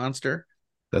Sea Monster?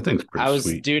 That thing's pretty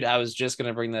sweet. Dude, I was just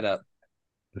gonna bring that up.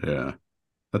 Yeah,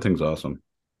 that thing's awesome.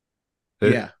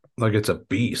 Like it's a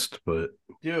beast, but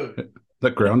dude,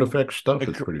 that ground effect stuff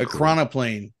is pretty cool. A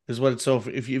chronoplane is what it's. So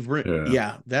if you've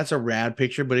that's a rad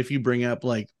picture. But if you bring up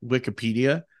like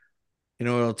Wikipedia,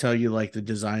 it'll tell you like the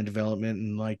design development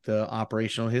and like the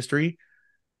operational history.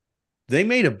 They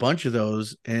made a bunch of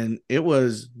those, and it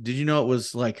was. Did you know it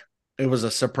was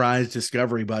a surprise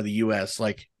discovery by the U.S.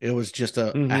 Like it was just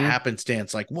a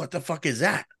happenstance. Like what the fuck is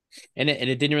that? And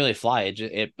it didn't really fly.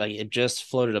 It just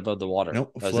floated above the water.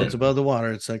 Nope, it floats above the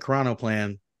water. It's a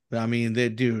chronoplan. I mean,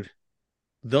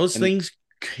 those things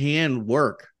can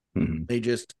work. They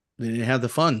didn't have the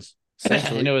funds.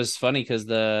 And it was funny because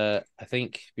I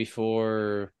think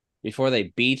before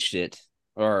they beached it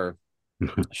or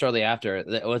shortly after,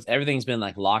 everything's been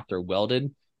like locked or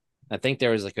welded. I think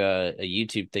there was like a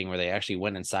YouTube thing where they actually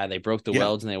went inside. They broke the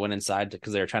welds and they went inside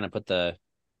because they were trying to put the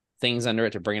things under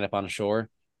it to bring it up on shore.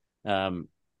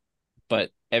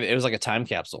 But it was like a time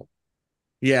capsule.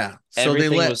 Yeah. So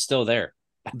everything was still there.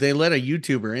 They let a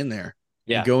YouTuber in there.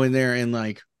 Yeah. Go in there and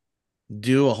like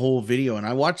do a whole video. And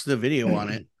I watched the video on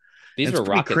it. These were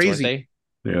rockets, weren't they?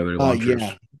 Yeah, they're launchers.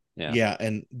 Yeah.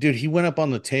 And dude, he went up on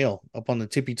the tail, up on the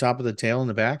tippy top of the tail in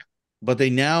the back. But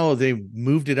they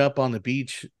moved it up on the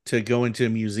beach to go into a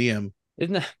museum.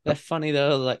 Isn't that funny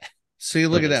though? Like, see,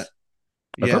 look at that.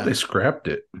 I thought they scrapped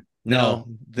it. No,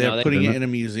 they're putting it in a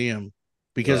museum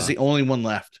because it's the only one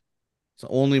left. It's the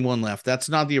only one left. That's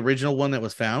not the original one that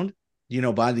was found,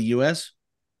 by the U.S.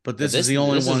 But this is the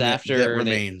only one that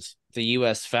remains. The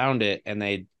U.S. found it and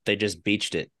they just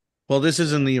beached it. Well, this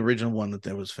isn't the original one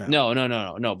that was found.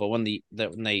 No. But when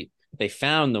they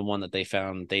found the one that they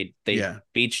found, they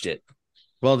beached it.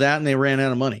 Well, that and they ran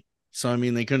out of money, so I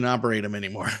mean they couldn't operate them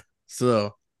anymore.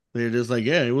 So they're just like,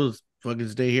 it was fucking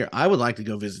stay here. I would like to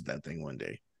go visit that thing one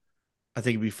day. I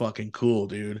think it'd be fucking cool,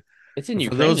 dude. It's in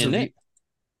Ukraine, isn't it?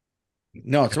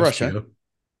 No, it's Russia.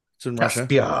 It's in Russia.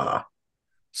 Kaspia.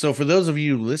 So for those of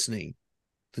you listening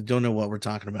that don't know what we're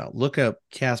talking about, look up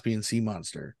Caspian Sea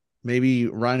Monster. Maybe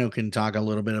Rhino can talk a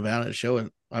little bit about it, show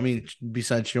it. I mean,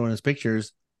 besides showing us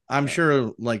pictures, I'm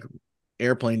sure like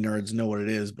airplane nerds know what it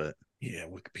is, but yeah,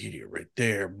 Wikipedia right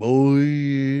there,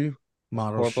 boy.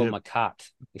 Corporal Makat,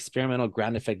 experimental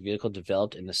ground effect vehicle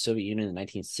developed in the Soviet Union in the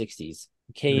 1960s.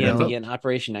 KM began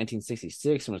operation in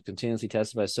 1966 and was continuously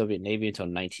tested by the Soviet Navy until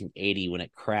 1980 when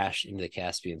it crashed into the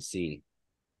Caspian Sea.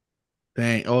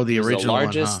 Dang! Oh, the original one,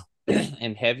 largest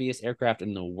and heaviest aircraft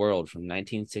in the world from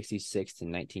 1966 to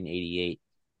 1988.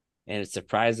 And its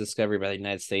surprise discovery by the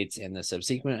United States and the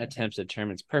subsequent attempts to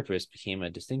determine its purpose became a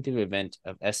distinctive event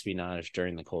of espionage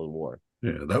during the Cold War.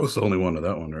 Yeah, that was the only one of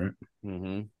that one, right?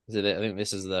 Mm-hmm. So I think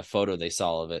this is the photo they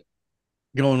saw of it.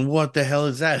 Going, what the hell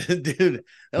is that, dude?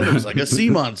 That looks like a sea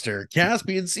monster,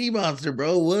 Caspian Sea Monster,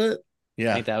 bro. What?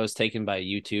 Yeah, I think that was taken by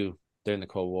U-2 during the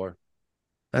Cold War.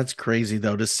 That's crazy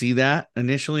though to see that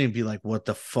initially and be like, what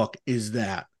the fuck is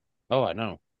that? Oh, I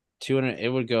know. 200. It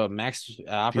would go max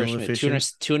operation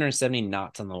at 270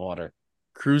 knots on the water.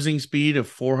 Cruising speed of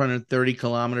 430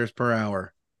 kilometers per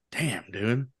hour. Damn,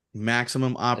 dude.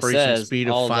 Maximum operation speed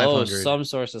of 500. Some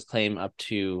sources claim up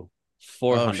to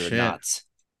 400 knots.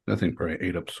 That thing probably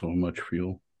ate up so much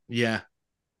fuel. Yeah.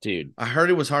 dude. I heard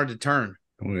it was hard to turn.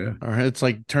 Oh yeah. Or it's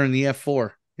like turn the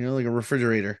F4, like a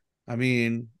refrigerator. I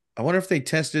mean, I wonder if they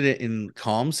tested it in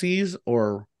calm seas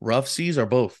or rough seas or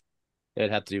both.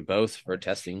 They'd have to do both for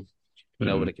testing. Mm-hmm.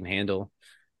 Know what it can handle.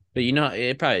 But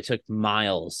it probably took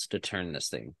miles to turn this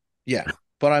thing. Yeah.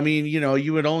 But I mean,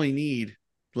 you would only need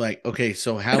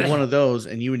so have one of those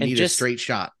and you would need a straight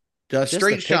shot. Just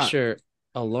the picture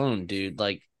alone, dude.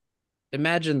 Like,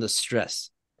 imagine the stress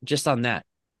just on that.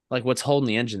 Like what's holding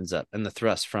the engines up and the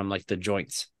thrust from like the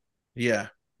joints. Yeah.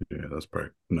 Yeah, that's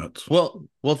probably nuts. Well,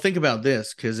 think about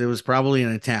this, because it was probably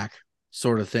an attack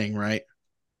sort of thing, right?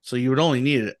 So you would only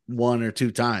need it 1 or 2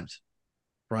 times,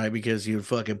 right? Because you would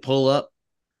fucking pull up.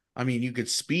 I mean, you could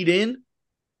speed in,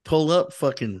 pull up,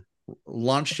 fucking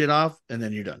launch shit off, and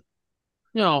then you're done.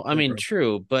 No, I mean,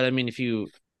 true. But I mean, if you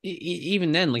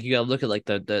even then, like, you gotta look at like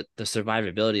the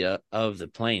survivability of the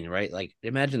plane, right? Like,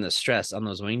 imagine the stress on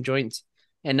those wing joints,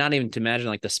 and not even to imagine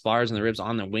like the spars and the ribs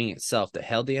on the wing itself that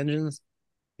held the engines.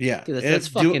 Yeah, dude, that's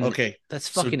fucking okay. That's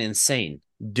fucking insane.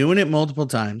 Doing it multiple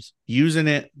times, using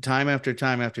it time after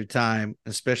time after time,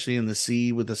 especially in the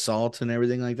sea with the salt and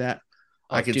everything like that.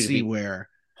 I could see where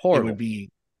horrible. It would be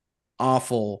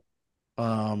awful.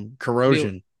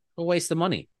 Corrosion. A waste of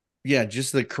money. Yeah,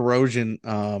 just the corrosion.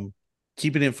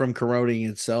 Keeping it from corroding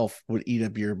itself would eat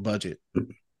up your budget.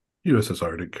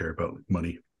 USSR didn't care about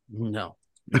money. No.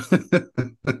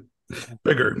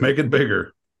 Bigger, make it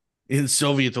bigger. In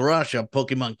Soviet Russia,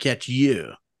 Pokemon catch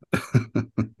you.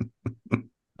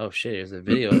 Oh shit! There's a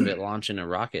video of it launching a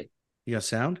rocket. You got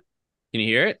sound? Can you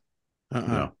hear it?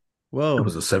 No. Whoa! It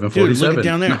was a 747. Dude, look at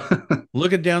down there.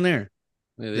 Look at down there.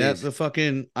 That's the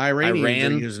fucking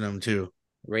Iranians are using them too.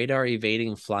 Radar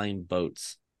evading flying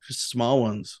boats. Just small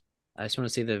ones. I just want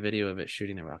to see the video of it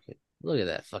shooting the rocket. Look at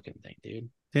that fucking thing, dude.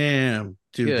 Damn,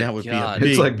 dude, good that would God.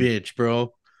 Be a big bitch,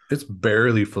 bro. It's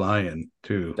barely flying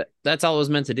too. That's all it was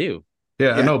meant to do.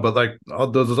 Yeah, I know, but like all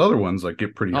those other ones like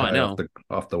get pretty high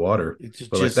off the water.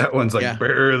 But like that one's like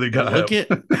barely got. Look at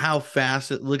how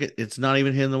fast it. It's not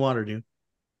even hitting the water, dude.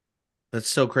 That's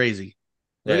so crazy.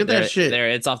 Look at that shit. There,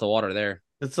 it's off the water. There,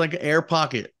 it's like an air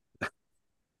pocket.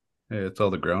 Hey, it's all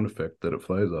the ground effect that it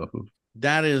flies off of.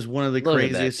 That is one of the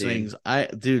craziest things.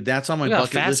 That's on my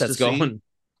bucket list to see.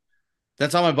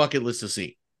 That's on my bucket list to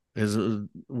see. Is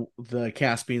the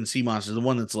Caspian Sea Monster, the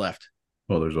one that's left?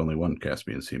 Well, there's only one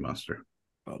Caspian Sea Monster.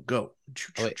 Oh, go.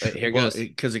 Oh, wait, here it goes.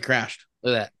 Because it crashed.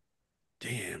 Look at that.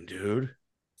 Damn, dude.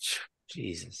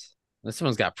 Jesus. This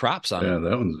one's got props on it. Yeah,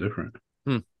 that one's different.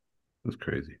 That's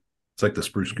crazy. It's like the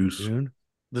Spruce Goose. Dude.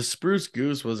 The Spruce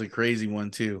Goose was a crazy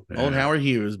one, too. Yeah. Old Howard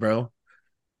Hughes, bro.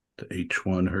 The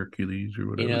H1 Hercules or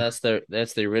whatever.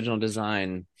 That's the original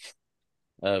design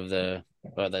of the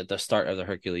start of the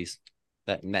Hercules.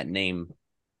 That name.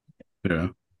 Yeah.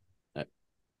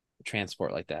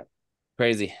 Transport like that.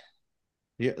 Crazy.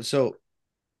 Yeah. So,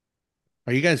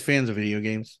 are you guys fans of video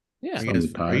games? Yeah.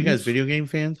 Are you guys video game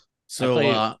fans? So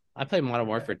I play Modern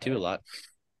Warfare 2 a lot.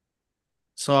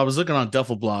 So I was looking on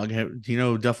Duffel Blog. Do you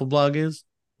know who Duffel Blog is?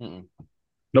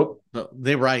 Nope.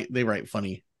 They write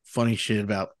funny shit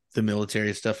about the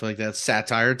military, stuff like that,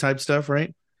 satire type stuff,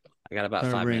 right? I got about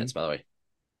 5 minutes, by the way.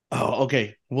 Oh,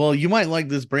 okay. Well, you might like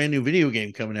this brand new video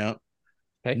game coming out.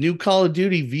 Okay. New Call of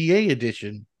Duty VA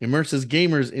edition immerses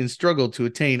gamers in struggle to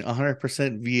attain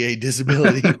 100% VA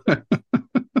disability.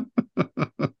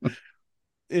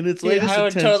 In its latest I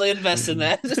would totally invest in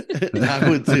that. I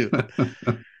would too.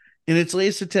 In its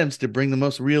latest attempts to bring the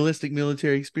most realistic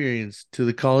military experience to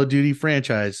the Call of Duty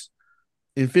franchise,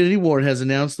 Infinity Ward has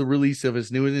announced the release of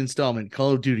its newest installment,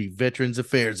 Call of Duty Veterans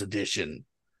Affairs Edition.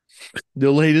 The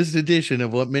latest edition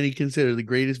of what many consider the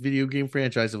greatest video game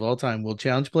franchise of all time will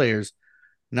challenge players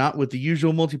not with the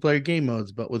usual multiplayer game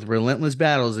modes, but with relentless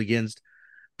battles against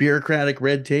bureaucratic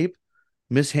red tape,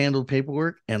 mishandled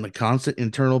paperwork, and the constant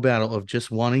internal battle of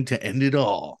just wanting to end it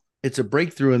all. It's a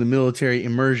breakthrough in the military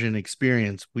immersion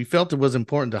experience. We felt it was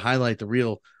important to highlight the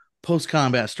real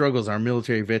post-combat struggles our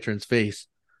military veterans face.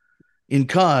 In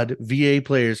COD, VA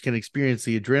players can experience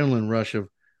the adrenaline rush of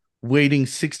waiting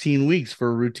 16 weeks for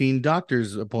a routine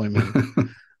doctor's appointment,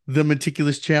 the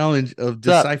meticulous challenge of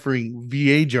deciphering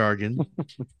VA jargon,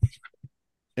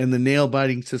 and the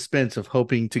nail-biting suspense of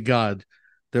hoping to God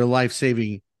their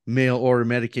life-saving mail-order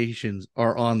medications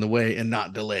are on the way and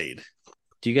not delayed.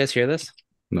 Do you guys hear this?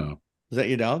 No. Is that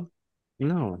your dog?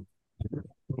 No.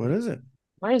 What is it?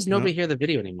 Why does nobody hear the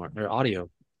video anymore, or audio?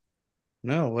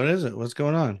 No, what is it? What's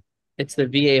going on? It's the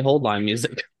VA hold line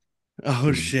music.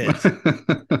 Oh, shit.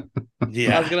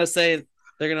 Yeah. I was going to say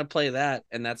they're going to play that,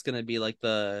 and that's going to be like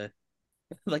the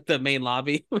main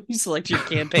lobby when you select your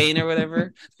campaign or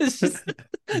whatever. It's just,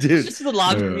 dude, it's just the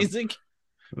lobby music.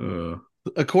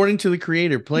 According to the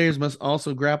creator, players must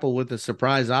also grapple with the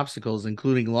surprise obstacles,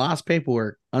 including lost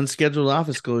paperwork, unscheduled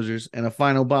office closures, and a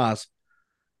final boss,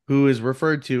 who is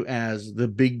referred to as the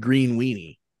Big Green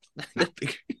Weenie.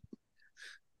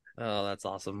 Oh, that's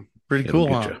awesome. Pretty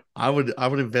cool, huh? I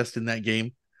would invest in that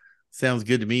game. Sounds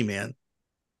good to me, man.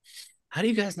 How do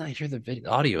you guys not hear the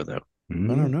audio though? I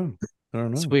don't know.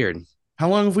 It's weird. How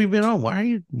long have we been on? Why are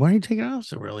you taking off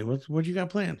so early? What you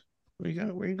got planned? Where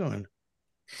are you going?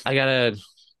 I gotta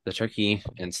the turkey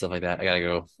and stuff like that. I gotta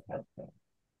go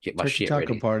get my Turkey shit taco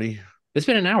ready. Party. It's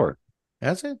been an hour.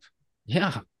 Has it?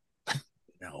 Yeah.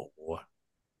 No.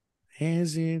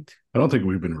 Has it? I don't think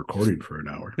we've been recording for an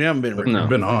hour. We haven't been recording. We've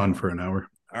been on for an hour.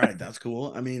 All right, that's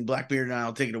cool. I mean, Blackbeard and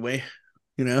I'll take it away.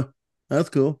 That's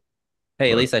cool.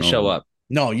 Hey, at least I show up.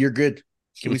 No, you're good.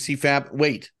 Can we see Fab?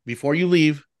 Wait, before you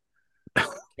leave,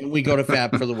 can we go to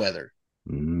Fab for the weather?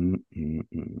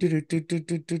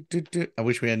 I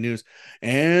wish we had news.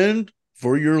 And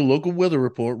for your local weather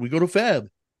report, we go to Fab.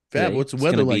 Fab, Today, what's the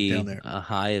weather like down there? A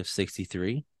high of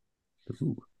 63,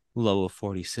 low of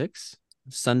 46.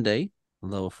 Sunday,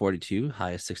 low of 42,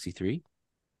 high of 63.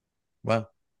 Wow.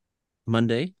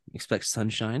 Monday, expect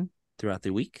sunshine throughout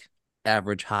the week.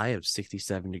 Average high of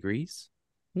 67 degrees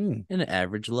and an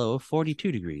average low of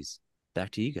 42 degrees.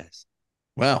 Back to you guys.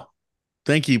 Wow.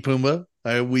 Thank you, Pumbaa.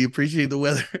 We appreciate the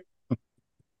weather.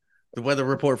 The weather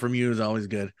report from you is always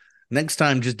good. Next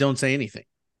time, just don't say anything.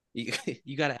 You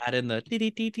got to add in the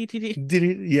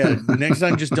yeah. Next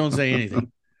time, just don't say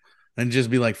anything, and just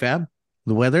be like, "Fab,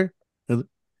 the weather,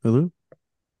 hello,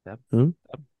 Fab. Hello?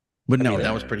 But no,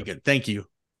 that was pretty good. Thank you.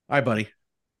 All right, buddy.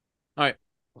 All right,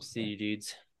 we'll see you,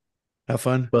 dudes. Have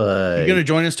fun. Bye. You gonna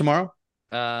join us tomorrow?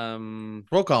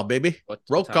 Roll call, baby.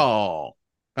 Roll call.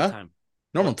 Huh? Time?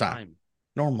 Normal time.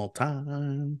 Normal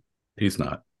time. He's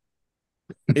not.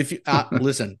 If you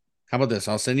listen, how about this?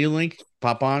 I'll send you a link.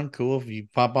 Pop on, cool. If you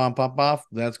pop on, pop off,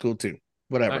 that's cool too.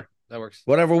 Whatever. Right, that works.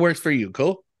 Whatever works for you.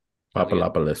 Cool.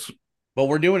 Papalopolis. But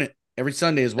we're doing it every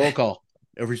Sunday is roll call.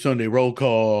 Every Sunday roll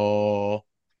call.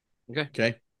 Okay.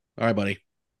 Okay. All right, buddy.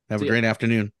 Have a great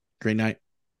afternoon. Great night.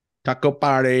 Taco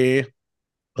party.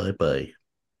 Bye.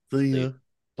 See ya.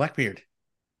 Blackbeard.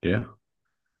 Yeah.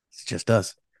 It's just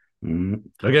us.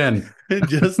 Again.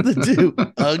 Just the two.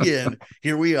 Again.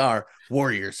 Here we are.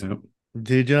 Warriors. Yep.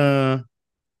 Do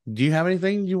you have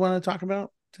anything you want to talk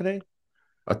about today?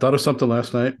 I thought of something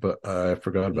last night, but I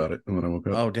forgot about it when I woke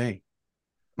up. Oh, dang.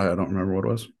 I don't remember what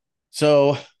it was.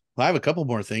 So I have a couple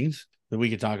more things that we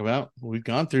could talk about. We've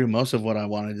gone through most of what I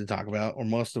wanted to talk about, or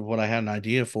most of what I had an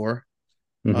idea for.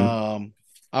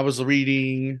 I was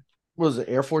reading, was it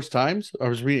Air Force Times? I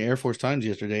was reading Air Force Times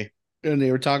yesterday, and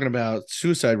they were talking about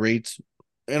suicide rates.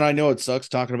 And I know it sucks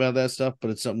talking about that stuff, but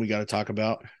it's something we got to talk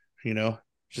about,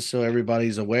 just so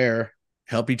everybody's aware.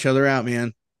 Help each other out,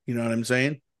 man. You know what I'm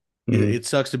saying? It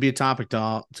sucks to be a topic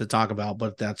to talk about,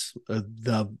 but that's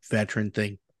the veteran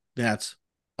thing. That's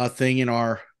a thing in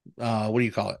our, what do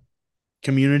you call it?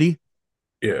 Community.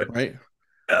 Yeah. Right.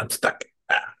 I'm stuck.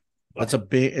 It's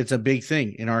a big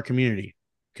thing in our community.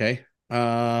 Okay.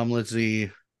 Let's see.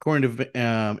 According to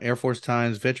Air Force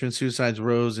Times, veteran suicides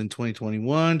rose in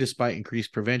 2021 despite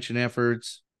increased prevention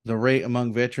efforts. The rate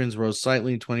among veterans rose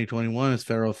slightly in 2021 as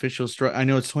federal officials I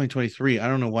know it's 2023. I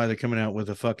don't know why they're coming out with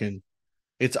a fucking.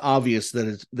 It's obvious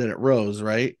that it rose,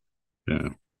 right? Yeah,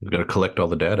 we got to collect all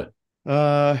the data.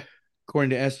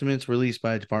 According to estimates released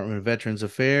by the Department of Veterans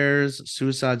Affairs,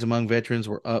 suicides among veterans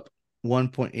were up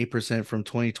 1.8% from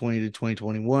 2020 to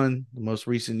 2021, the most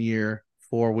recent year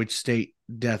for which state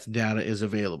death data is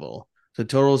available. The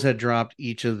totals had dropped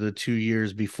each of the 2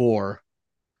 years before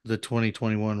the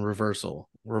 2021 reversal.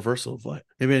 Reversal of what?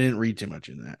 Maybe I didn't read too much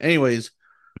in that. Anyways,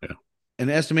 yeah. An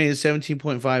estimated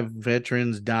 17.5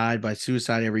 veterans died by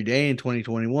suicide every day in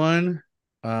 2021.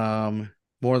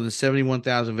 More than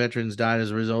 71,000 veterans died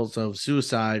as a result of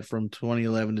suicide from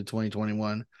 2011 to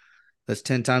 2021. That's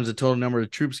 10 times the total number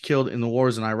of troops killed in the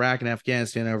wars in Iraq and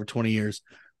Afghanistan over 20 years.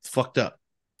 It's fucked up.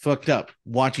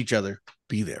 Watch each other.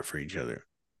 Be there for each other.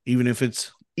 Even if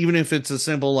it's a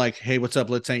simple like, hey, what's up?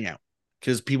 Let's hang out.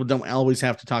 Because people don't always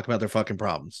have to talk about their fucking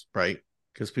problems, right?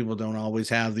 Because people don't always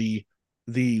have the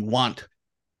want,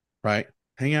 right?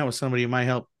 Hang out with somebody who might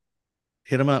help.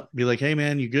 Hit them up. Be like, hey,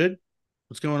 man, you good?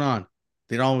 What's going on?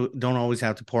 They don't always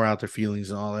have to pour out their feelings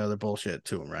and all the other bullshit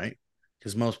to them, right?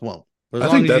 Because most won't. I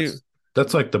think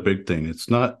that's like the big thing. It's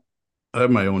not. I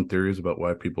have my own theories about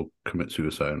why people commit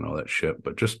suicide and all that shit,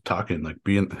 but just talking, like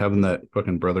having that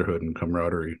fucking brotherhood and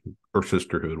camaraderie or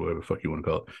sisterhood, whatever the fuck you want to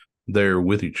call it, there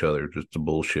with each other, just the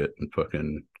bullshit and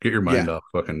fucking get your mind off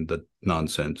fucking the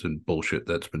nonsense and bullshit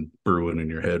that's been brewing in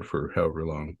your head for however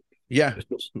long. Yeah.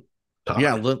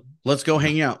 Yeah. Let's go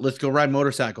hang out. Let's go ride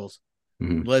motorcycles.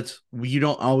 You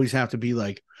don't always have to be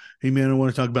like, hey man, I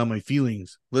want to talk about my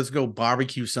feelings. Let's go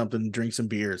barbecue something, drink some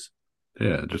beers.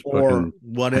 Yeah, just or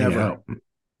whatever.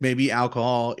 Maybe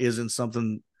alcohol isn't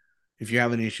something, if you're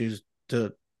having issues,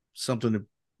 to something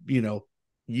to,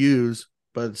 use,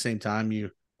 but at the same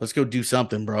time, let's go do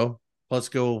something, bro. Let's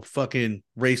go fucking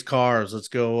race cars. Let's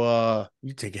go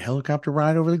you take a helicopter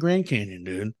ride over the Grand Canyon,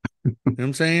 dude. You know what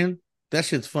I'm saying? That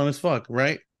shit's fun as fuck,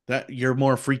 right? That you're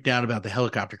more freaked out about the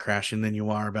helicopter crashing than you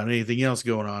are about anything else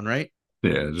going on, right?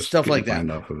 Yeah, just stuff like that.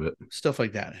 Off of it. Stuff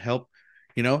like that. Help,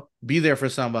 be there for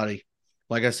somebody.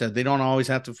 Like I said, they don't always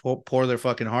have to pour their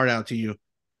fucking heart out to you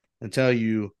and tell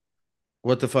you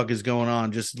what the fuck is going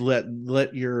on. Just let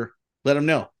them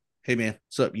know. Hey man,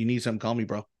 what's up? You need something? Call me,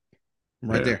 bro.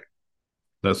 I'm right there.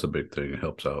 That's a big thing. It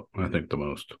helps out, I think, the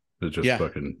most. It's just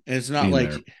fucking. And it's not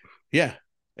like, and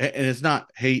it's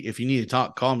not, hey, if you need to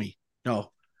talk, call me.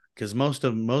 No, because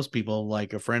most people,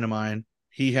 like a friend of mine,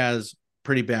 he has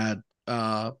pretty bad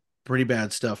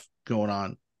stuff going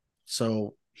on,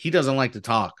 so he doesn't like to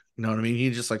talk. You know what I mean?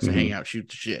 He just likes to hang out, shoot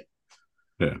the shit.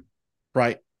 Yeah,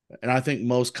 right. And I think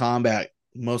most combat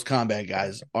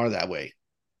guys are that way.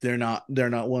 They're not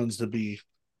ones to be,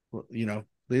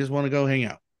 they just want to go hang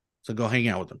out. So go hang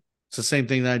out with them. It's the same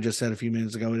thing that I just said a few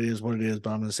minutes ago. It is what it is,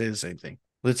 but I'm going to say the same thing.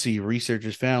 Let's see.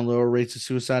 Researchers found lower rates of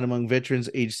suicide among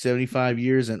veterans aged 75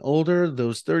 years and older,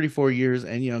 those 34 years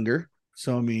and younger.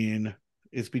 So, I mean,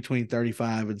 it's between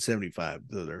 35 and 75.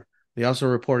 They also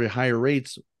reported higher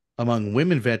rates among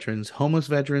women veterans, homeless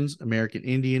veterans, American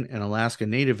Indian and Alaska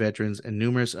Native veterans, and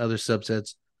numerous other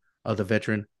subsets of the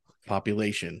veteran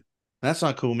population. That's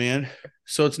not cool, man.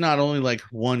 So it's not only like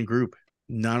one group.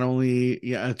 Not only,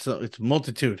 it's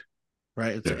multitude,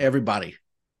 right? It's everybody,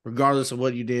 regardless of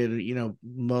what you did.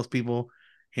 Most people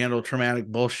handle traumatic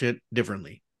bullshit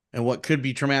differently, and what could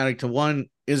be traumatic to one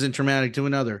isn't traumatic to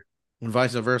another, and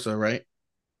vice versa, right?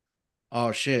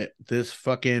 Oh shit, the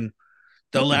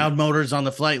loud motors on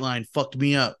the flight line fucked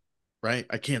me up, right?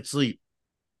 I can't sleep.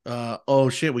 Oh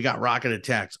shit, we got rocket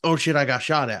attacks. Oh shit, I got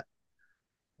shot at.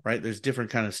 Right? There's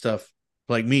different kind of stuff.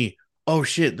 Like me. Oh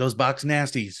shit, those box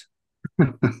nasties.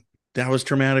 That was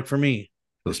traumatic for me.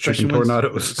 Those chicken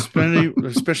tornadoes.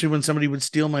 especially when somebody would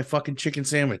steal my fucking chicken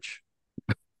sandwich.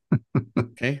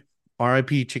 Okay.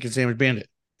 R.I.P. Chicken Sandwich Bandit.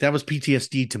 That was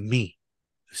PTSD to me.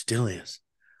 It still is.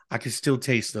 I can still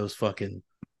taste those fucking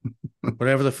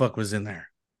whatever the fuck was in there.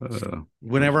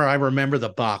 Whenever I remember the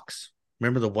box,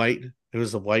 remember the white? It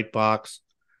was the white box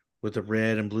with the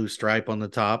red and blue stripe on the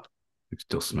top. You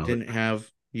still smell it. Didn't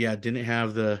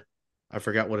have the, I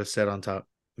forgot what it said on top.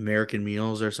 American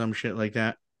Meals or some shit like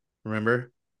that.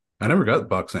 Remember? I never got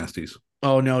box nasties.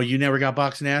 Oh no, you never got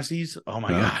box nasties? Oh my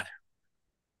god.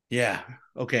 Yeah.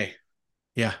 Okay.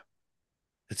 Yeah.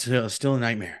 It's still a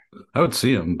nightmare. I would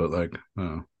see them, but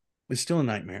it's still a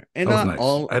nightmare. And not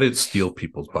nice. I didn't steal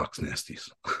people's box nasties.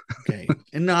 Okay.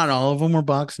 And not all of them were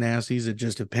box nasties. It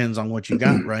just depends on what you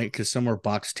got, right? Because some were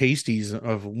box tasties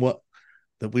of what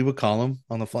that we would call them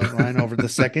on the flight line over the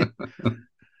second.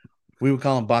 We would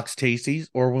call them box tasties,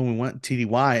 or when we went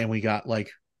TDY and we got like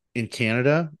in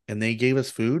Canada and they gave us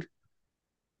food,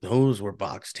 those were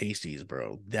box tasties,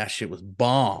 bro. That shit was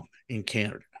bomb in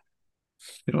Canada.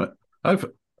 You know what?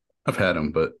 I've had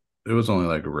them, but it was only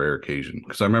like a rare occasion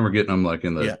because I remember getting them like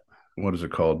in the what is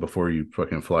it called before you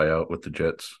fucking fly out with the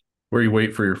jets, where you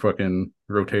wait for your fucking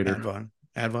rotator.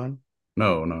 Advon?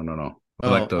 No.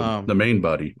 Like the main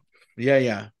body.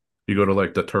 Yeah. You go to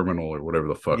like the terminal or whatever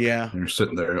the fuck. Yeah. And you're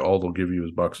sitting there. All they'll give you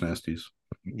is box nasties.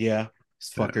 Yeah.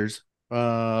 Fuckers.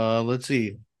 Let's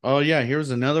see. Oh, yeah. Here's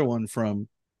another one from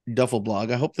Duffel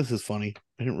Blog. I hope this is funny.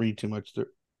 I didn't read too much through.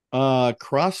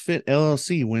 CrossFit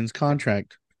LLC wins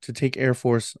contract to take Air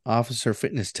Force officer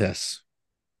fitness tests.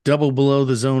 Double below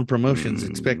the zone promotions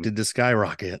expected to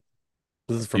skyrocket.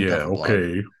 This is from Duffel Blog.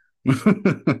 Okay.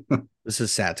 This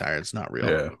is satire. It's not real.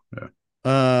 Yeah.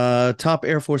 Top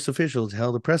Air Force officials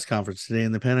held a press conference today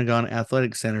in the Pentagon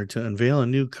Athletic Center to unveil a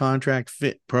new contract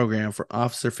fit program for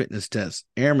officer fitness tests.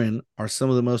 Airmen are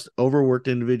some of the most overworked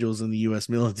individuals in the U.S.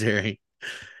 military.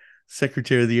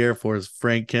 Secretary of the Air Force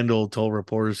Frank Kendall told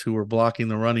reporters who were blocking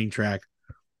the running track,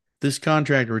 "This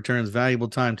contract returns valuable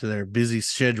time to their busy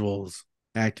schedules."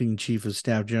 Acting Chief of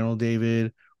Staff General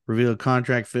David revealed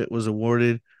contract fit was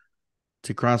awarded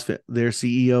to CrossFit. Their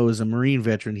CEO is a Marine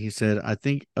veteran. He said, "I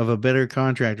think of a better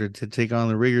contractor to take on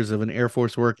the rigors of an Air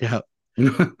Force workout."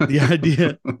 The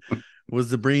idea was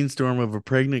the brainstorm of a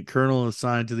pregnant colonel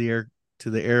assigned to the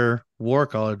Air War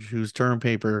College, whose term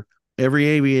paper, "Every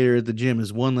aviator at the gym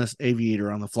is one less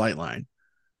aviator on the flight line."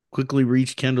 quickly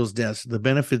reached Kendall's desk. The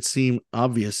benefits seem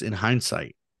obvious in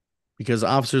hindsight because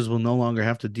officers will no longer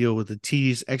have to deal with the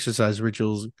tedious exercise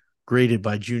rituals graded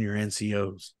by junior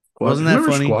NCOs. Wasn't that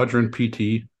funny? Squadron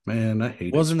PT? Man, I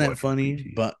hated Wasn't Squadron that funny?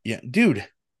 PT. But yeah, dude,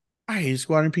 I hate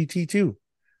Squadron PT too.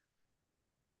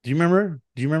 Do you remember?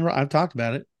 I've talked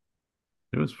about it.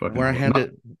 It was fucking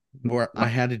where I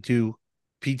had to do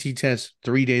PT tests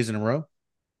 3 days in a row.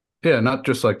 Yeah, not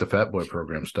just like the Fat Boy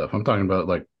program stuff. I'm talking about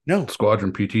like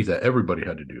Squadron PT that everybody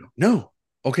had to do. No.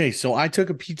 Okay, so I took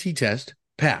a PT test,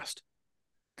 passed,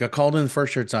 got called in the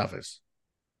first shirt's office,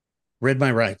 read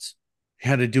my rights,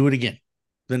 had to do it again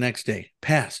the next day,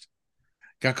 passed,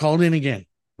 got called in again,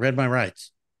 read my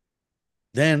rights.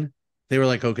 Then they were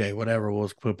like, okay, whatever, we'll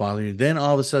quit bothering you. Then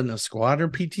all of a sudden a Squadron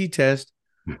PT test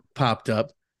popped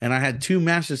up, and I had 2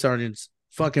 master sergeants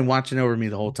fucking watching over me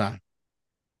the whole time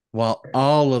while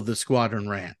all of the squadron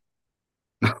ran.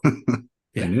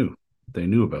 They knew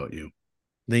about you.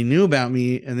 They knew about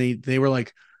me, and they were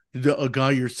like, a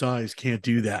guy your size can't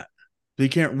do that. They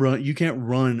can't run. You can't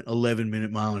run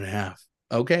 11-minute mile and a half.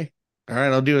 Okay. All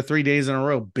right. I'll do it 3 days in a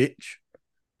row, bitch.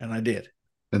 And I did.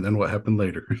 And then what happened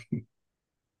later?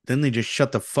 Then they just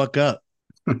shut the fuck up.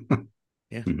 Yeah.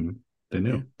 Mm-hmm. They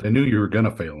knew. Yeah. They knew you were going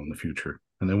to fail in the future,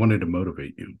 and they wanted to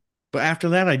motivate you. But after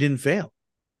that, I didn't fail.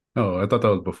 Oh, I thought that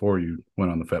was before you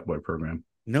went on the Fat Boy program.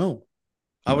 No.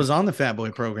 I was on the Fat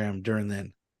Boy program during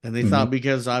then. And they thought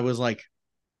because I was like,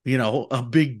 a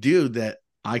big dude that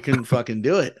I couldn't fucking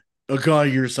do it. A guy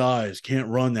your size can't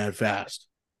run that fast.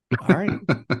 All right.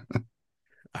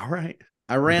 All right.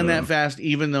 I ran that fast,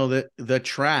 even though the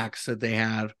tracks that they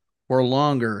had were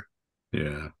longer.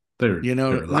 Yeah. They were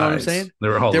know what I'm saying? They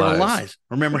were all lies.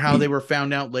 Remember how they were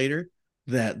found out later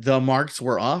that the marks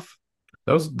were off?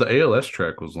 That was the ALS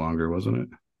track was longer, wasn't it?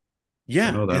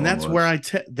 Yeah, and that's where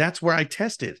I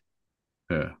tested.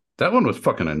 Yeah, that one was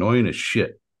fucking annoying as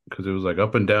shit because it was like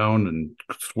up and down and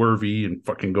swervy and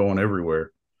fucking going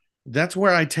everywhere. That's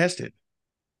where I tested.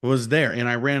 Was there, and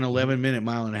I ran 11-minute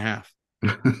mile and a half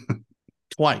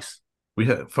twice. We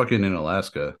had fucking in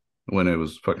Alaska when it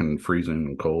was fucking freezing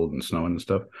and cold and snowing and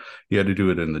stuff. You had to do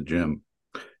it in the gym,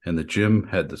 and the gym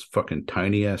had this fucking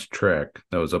tiny ass track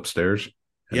that was upstairs.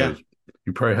 Yeah.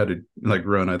 You probably had to like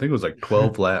run, I think it was like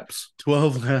 12 laps.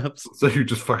 12 laps. So you're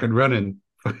just fucking running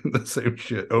the same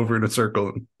shit over in a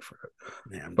circle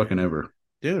fucking ever.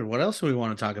 Dude, what else do we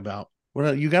want to talk about?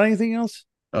 What you got anything else?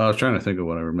 I was trying to think of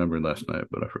what I remembered last night,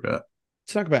 but I forgot.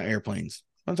 Let's talk about airplanes.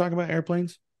 Want to talk about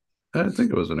airplanes? I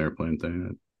think it was an airplane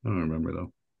thing. I don't remember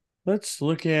though. Let's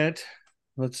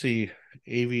see.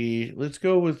 Let's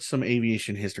go with some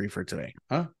aviation history for today.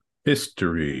 Huh?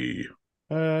 History.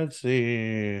 Let's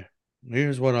see.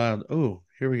 Here's what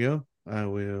here we go.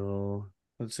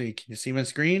 Let's see. Can you see my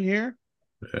screen here?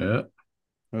 Yeah.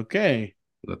 Okay.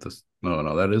 No,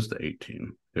 that is the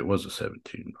 18. It was a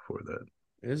 17 before that.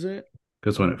 Is it?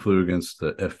 Because when it flew against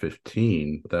the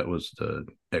F-15, that was the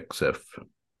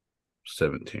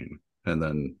XF-17. And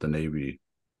then the Navy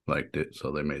liked it,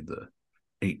 so they made the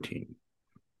 18.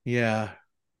 Yeah.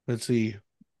 Let's see.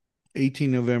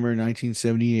 18 November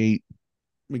 1978.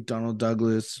 McDonnell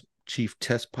Douglas, chief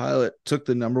test pilot, took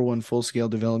the number 1 full-scale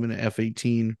development of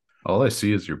F-18. All I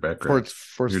see is your background.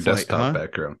 For its your flight, desktop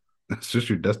background. It's just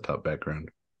your desktop background.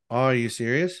 Oh, are you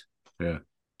serious? Yeah.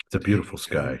 It's a beautiful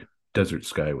sky. Desert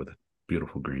sky with a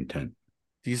beautiful green tent.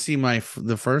 Do you see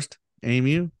the first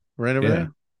AMU right over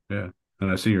there? Yeah.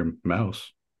 And I see your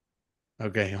mouse.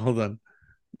 Okay, hold on.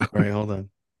 All right, hold on.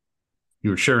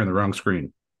 You were sharing the wrong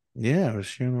screen. Yeah, I was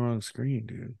sharing the wrong screen,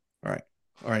 dude. All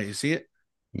right. You see it?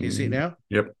 Do you see it now?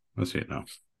 Yep, I see it now.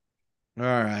 All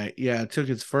right. Yeah, it took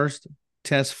its first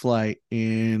test flight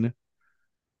in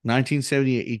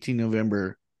 1978, 18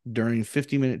 November. During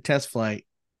 50-minute test flight,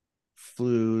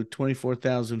 flew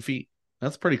 24,000 feet.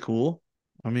 That's pretty cool.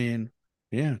 I mean,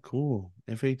 yeah, cool.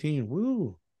 F-18,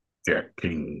 woo. Jack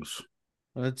Kings.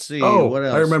 Let's see. What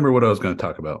else? I remember what I was going to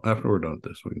talk about. After we're done with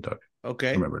this, we can talk. Okay.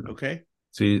 I remember now. Okay.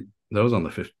 See, that was on the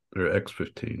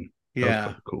X-15. Yeah. That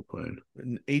was a cool plane.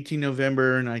 18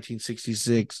 November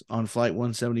 1966, on Flight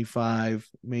 175,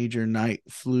 Major Knight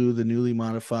flew the newly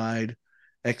modified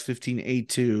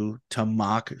X-15A2 to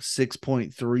Mach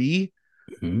 6.3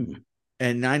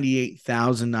 at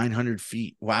 98,900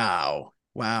 feet. Wow.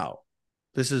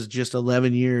 This is just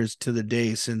 11 years to the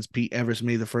day since Pete Everest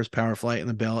made the first power flight in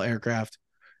the Bell Aircraft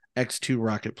X-2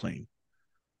 rocket plane,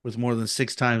 with more than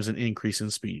 6 times an increase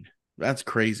in speed. That's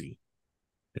crazy.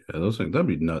 Yeah, those things, that'd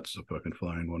be nuts to fucking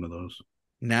fly in one of those.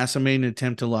 NASA made an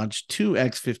attempt to launch 2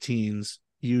 X-15s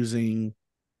using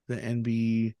the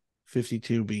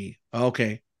NB-52B.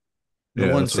 Okay. The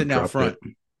one sitting out front.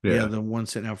 Yeah, the one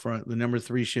sitting out front. The number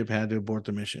 3 ship had to abort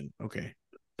the mission. Okay.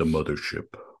 The mothership.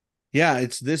 Yeah,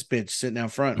 it's this bitch sitting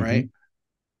out front, right?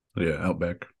 Yeah,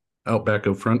 outback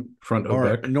of front of or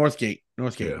back. Northgate.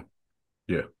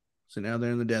 Yeah. Sitting out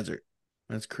there in the desert.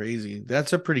 That's crazy.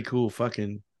 That's a pretty cool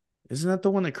fucking. Isn't that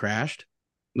the one that crashed?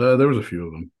 There was a few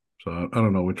of them, so I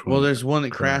don't know which one. Well, there's one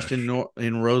that crashed in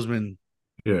Roseman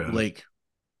Lake.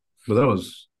 But that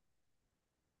was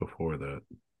before that.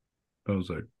 That was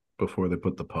like before they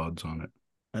put the pods on it.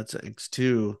 That's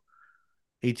X2.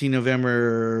 18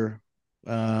 November.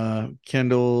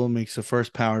 Kendall makes the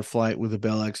first powered flight with a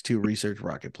Bell X2 research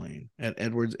rocket plane at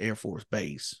Edwards Air Force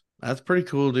Base. That's pretty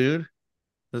cool, dude.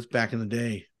 That's back in the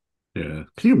day. Yeah.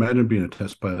 Can you imagine being a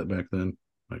test pilot back then?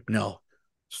 Like, no.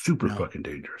 Super fucking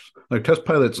dangerous. Like test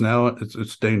pilots now,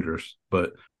 it's dangerous,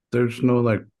 but there's no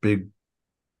like big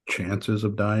chances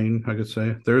of dying. I could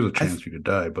say there's a chance you could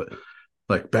die, but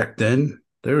like back then,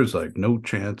 there was like no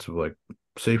chance of like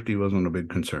safety wasn't a big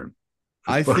concern.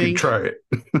 I think try it.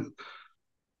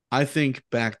 I think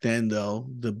back then though,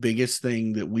 the biggest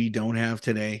thing that we don't have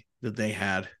today that they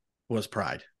had was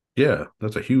pride. Yeah,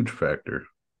 that's a huge factor,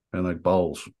 and like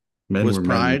balls. Men was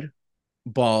pride,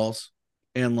 balls,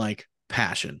 and like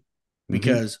passion.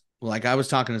 Because like I was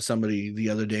talking to somebody the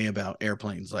other day about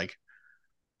airplanes, like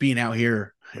being out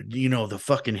here, you know, the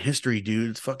fucking history,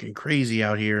 dude. It's fucking crazy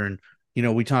out here. And, you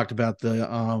know, we talked about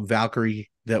the Valkyrie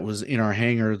that was in our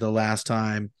hangar the last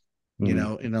time, you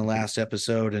know, in the last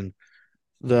episode. And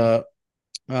the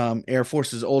Air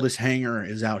Force's oldest hangar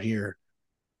is out here.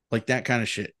 Like that kind of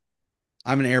shit.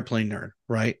 I'm an airplane nerd,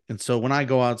 right? And so when I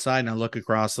go outside and I look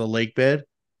across the lake bed,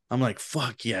 I'm like,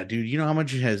 fuck yeah, dude. You know how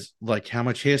much how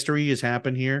much history has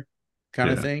happened here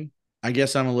kind of thing? I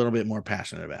guess I'm a little bit more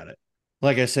passionate about it.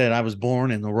 Like I said, I was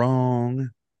born in the wrong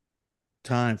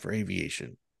time for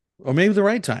aviation. Or maybe the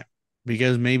right time.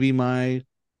 Because maybe my...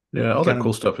 Yeah, all that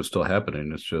cool stuff is still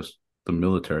happening. It's just the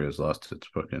military has lost its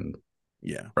fucking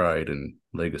pride and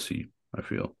legacy, I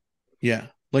feel. Yeah.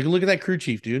 Like, look at that crew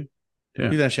chief, dude. Yeah.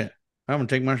 Look at that shit. I'm going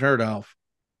to take my shirt off.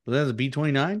 Was that a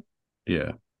B-29?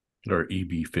 Yeah. Or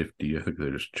EB-50. I think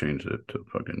they just changed it to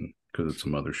fucking... Because it's a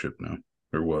mothership now.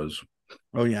 Or was.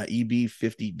 Oh, yeah.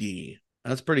 EB-50D.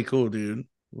 That's pretty cool, dude.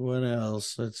 What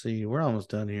else? Let's see. We're almost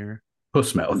done here.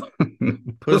 Pussmouth.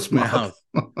 Pussmouth.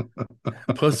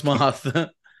 Pussmouth.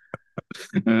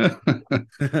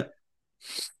 The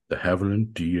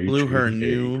Havilland DH. Blew her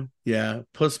new. Yeah.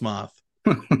 Pussmouth.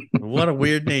 What a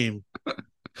weird name.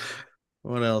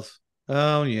 What else?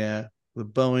 Oh, yeah. The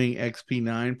Boeing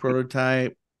XP9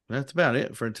 prototype. That's about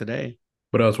it for today.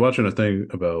 But I was watching a thing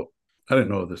about, I didn't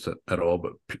know this at all,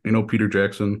 but you know Peter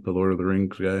Jackson, the Lord of the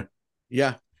Rings guy?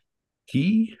 Yeah.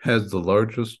 He has the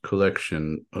largest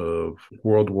collection of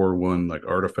World War I like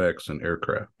artifacts and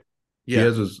aircraft. Yeah. He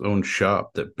has his own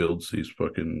shop that builds these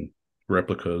fucking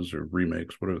replicas or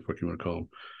remakes, whatever the fuck you want to call them.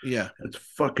 Yeah. It's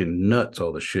fucking nuts,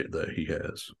 all the shit that he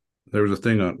has. There was a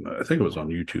thing on, I think it was on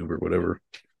YouTube or whatever,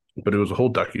 but it was a whole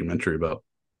documentary about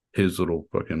his little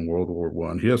fucking World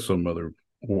War I. He has some other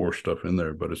war stuff in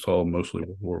there, but it's all mostly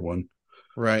World War I.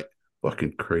 Right.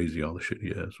 Fucking crazy, all the shit he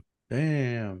has.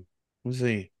 Damn. Let's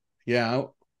see. Yeah,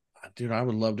 dude, I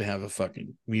would love to have a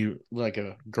fucking like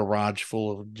a garage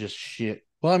full of just shit.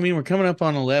 Well, I mean, we're coming up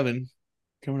on 11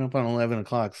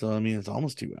 o'clock. So, I mean, it's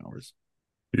almost 2 hours.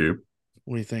 Yep.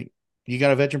 What do you think? You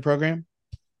got a veteran program?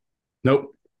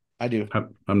 Nope. I do.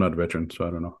 I'm not a veteran, so I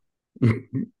don't know.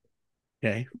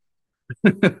 Okay.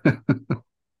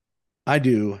 I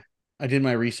do. I did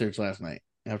my research last night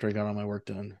after I got all my work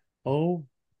done. Oh,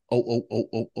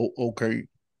 okay.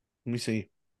 Let me see.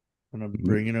 I'm going to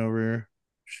bring it over here.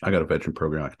 I got a veteran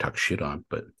program I can talk shit on,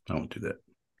 but I won't do that.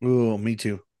 Oh, me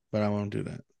too. But I won't do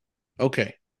that.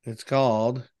 Okay. It's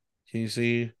called, can you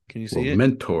see it?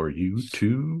 Mentor you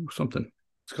to something.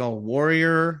 It's called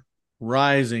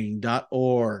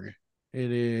warriorrising.org.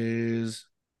 It is,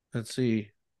 let's see.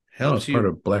 Helps you. Part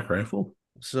of Black Rifle?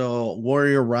 So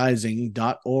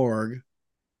warriorrising.org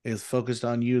is focused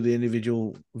on you, the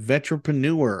individual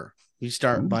veteranpreneur. You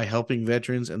start by helping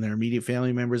veterans and their immediate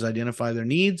family members identify their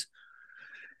needs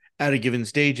at a given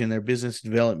stage in their business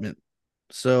development.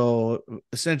 So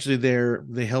essentially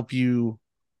they help you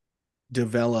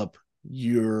develop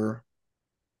your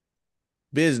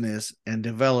business and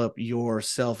develop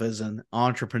yourself as an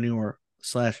entrepreneur /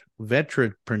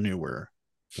 veteranpreneur.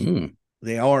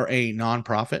 They are a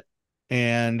nonprofit,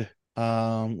 and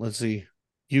let's see,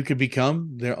 you could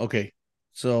become there. Okay,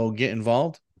 so get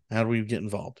involved. How do we get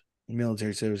involved?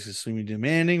 Military service is extremely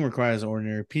demanding, requires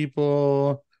ordinary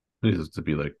people. This is to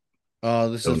be like,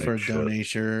 this is for a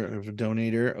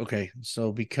donator. Okay,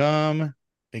 so become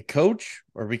a coach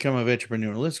or become a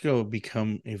vetrepreneur? Let's go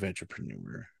become a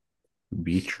vetrepreneur.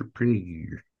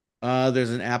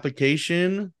 There's an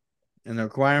application and the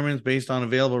requirements based on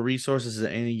available resources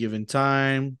at any given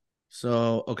time.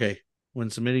 So, okay, when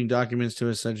submitting documents to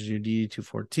us, such as your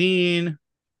DD-214,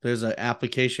 there's an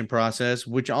application process,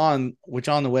 which on the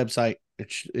website,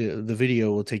 the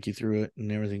video will take you through it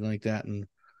and everything like that. And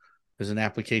there's an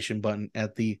application button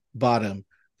at the bottom.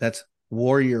 That's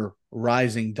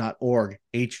warriorrising.org,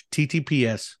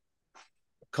 https://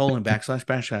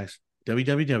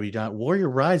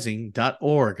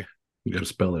 www.warriorrising.org. You got to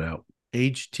spell it out.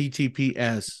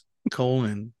 https://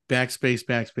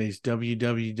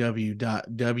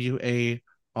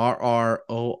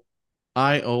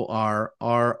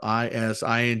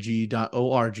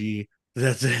 www.warriorrising.org.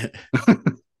 That's it.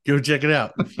 Go check it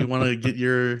out. If you want to get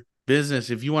your business,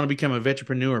 if you want to become a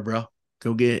vetrepreneur, bro,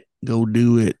 go do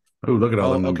it. Oh, look at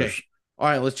all the numbers. Okay. All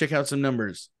right, let's check out some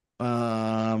numbers.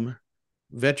 Veterans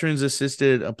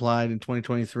assisted applied in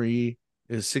 2023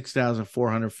 is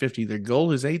 6,450. Their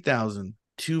goal is 8,000.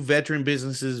 2 veteran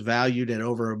businesses valued at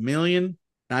over $1 million.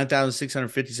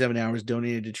 9,657 hours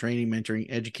donated to training, mentoring,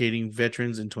 educating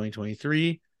veterans in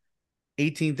 2023.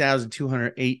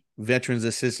 18,208 veterans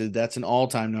assisted. That's an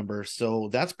all-time number. So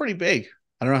that's pretty big.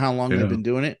 I don't know how long they've been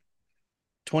doing it.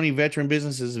 20 veteran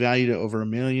businesses valued at over $1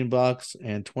 million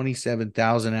and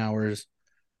 27,000 hours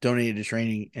donated to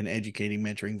training and educating,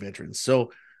 mentoring veterans.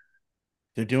 So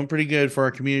they're doing pretty good for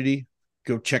our community.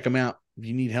 Go check them out. If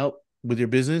you need help with your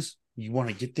business, you want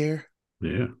to get there.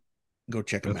 Yeah. Go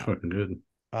check them out. That's fucking good.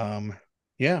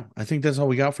 Yeah, I think that's all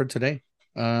we got for today.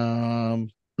 You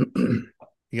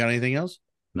got anything else?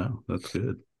 No, that's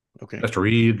good. Okay. That's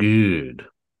real good.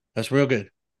 That's real good.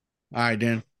 All right,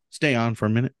 Dan. Stay on for a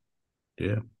minute.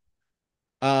 Yeah.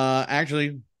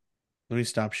 Actually, let me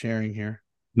stop sharing here.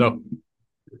 No.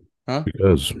 Huh?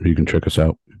 Because you can check us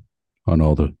out on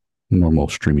all the normal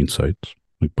streaming sites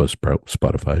like Buzzsprout,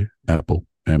 Spotify, Apple,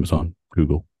 Amazon,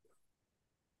 Google,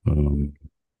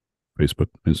 Facebook,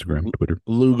 Instagram, Twitter,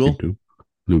 YouTube,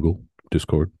 Google,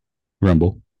 Discord,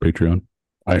 Rumble, Patreon,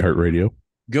 iHeartRadio.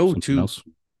 Go to,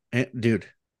 dude,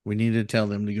 we need to tell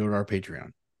them to go to our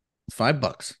Patreon. It's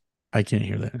 $5. I can't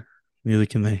hear that. Neither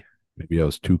can they. Maybe I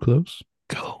was too close.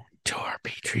 Go to our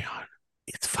Patreon.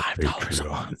 It's $5 a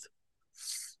month.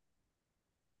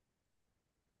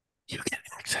 You get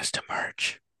access to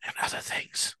merch and other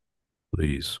things.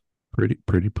 Please.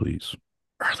 Pretty please.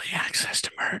 Early access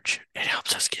to merch. It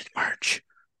helps us get merch.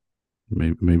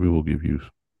 Maybe we'll give you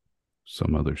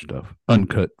some other stuff.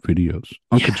 Uncut videos.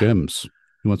 Uncut gems.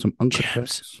 You want some uncut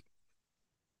gems?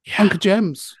 Yeah. Uncut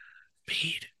gems.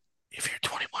 Mead. If you're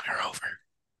 21 or over,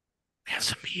 we have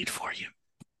some mead for you.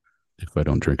 If I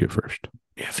don't drink it first.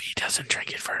 If he doesn't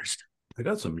drink it first. I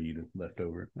got some mead left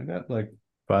over. I got like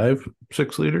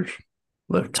 5-6 liters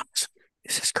left.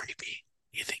 This is creepy.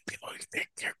 You think people think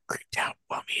they're creeped out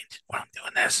while I'm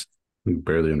doing this? I can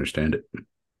barely understand it.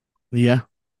 Yeah.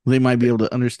 They might be able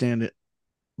to understand it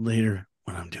later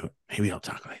when I'm doing it. Maybe I'll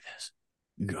talk like this.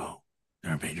 Go to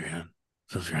our Patreon.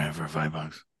 Subscribe for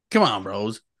 $5. Come on,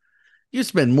 bros. You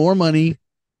spend more money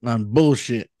on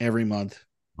bullshit every month.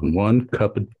 1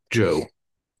 cup of Joe.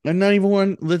 And not even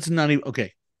one.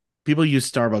 Okay. People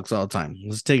use Starbucks all the time.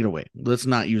 Let's take it away. Let's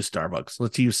not use Starbucks.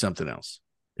 Let's use something else.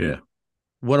 Yeah.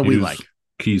 What do we like?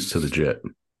 Keys to the Jet.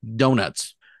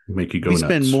 Donuts. Make you go nuts. We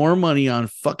spend more money on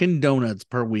fucking donuts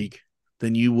per week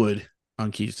than you would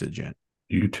on Keys to the Jet.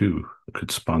 You too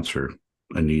could sponsor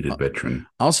a needed veteran.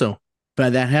 Also, by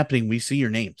that happening, we see your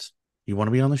names. You want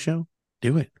to be on the show?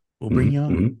 Do it. We'll bring you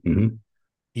on.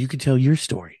 You could tell your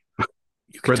story.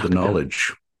 You Spread the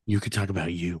knowledge. You could talk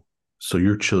about you. So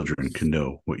your children can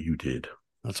know what you did.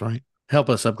 That's right. Help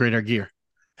us upgrade our gear.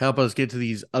 Help us get to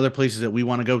these other places that we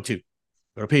want to go to.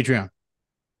 Go to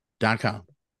patreon.com/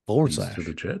 Keys to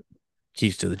the Jet.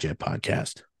 Keys to the Jet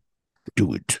podcast.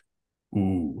 Do it.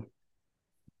 Ooh.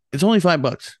 It's only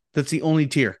 $5. That's the only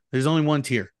tier. There's only one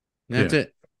tier. That's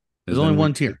it. There's only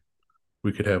one tier.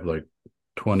 We could have like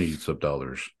 20s of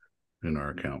dollars in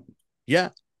our account. Yeah.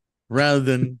 Rather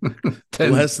than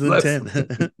 10, less than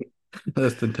 10.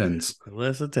 Less than 10s.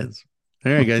 Less than 10s.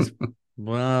 All right, guys.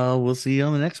 Well, we'll see you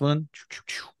on the next one.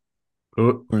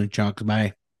 Oh.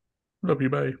 Bye. Love you.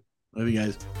 Bye. Love you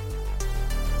guys.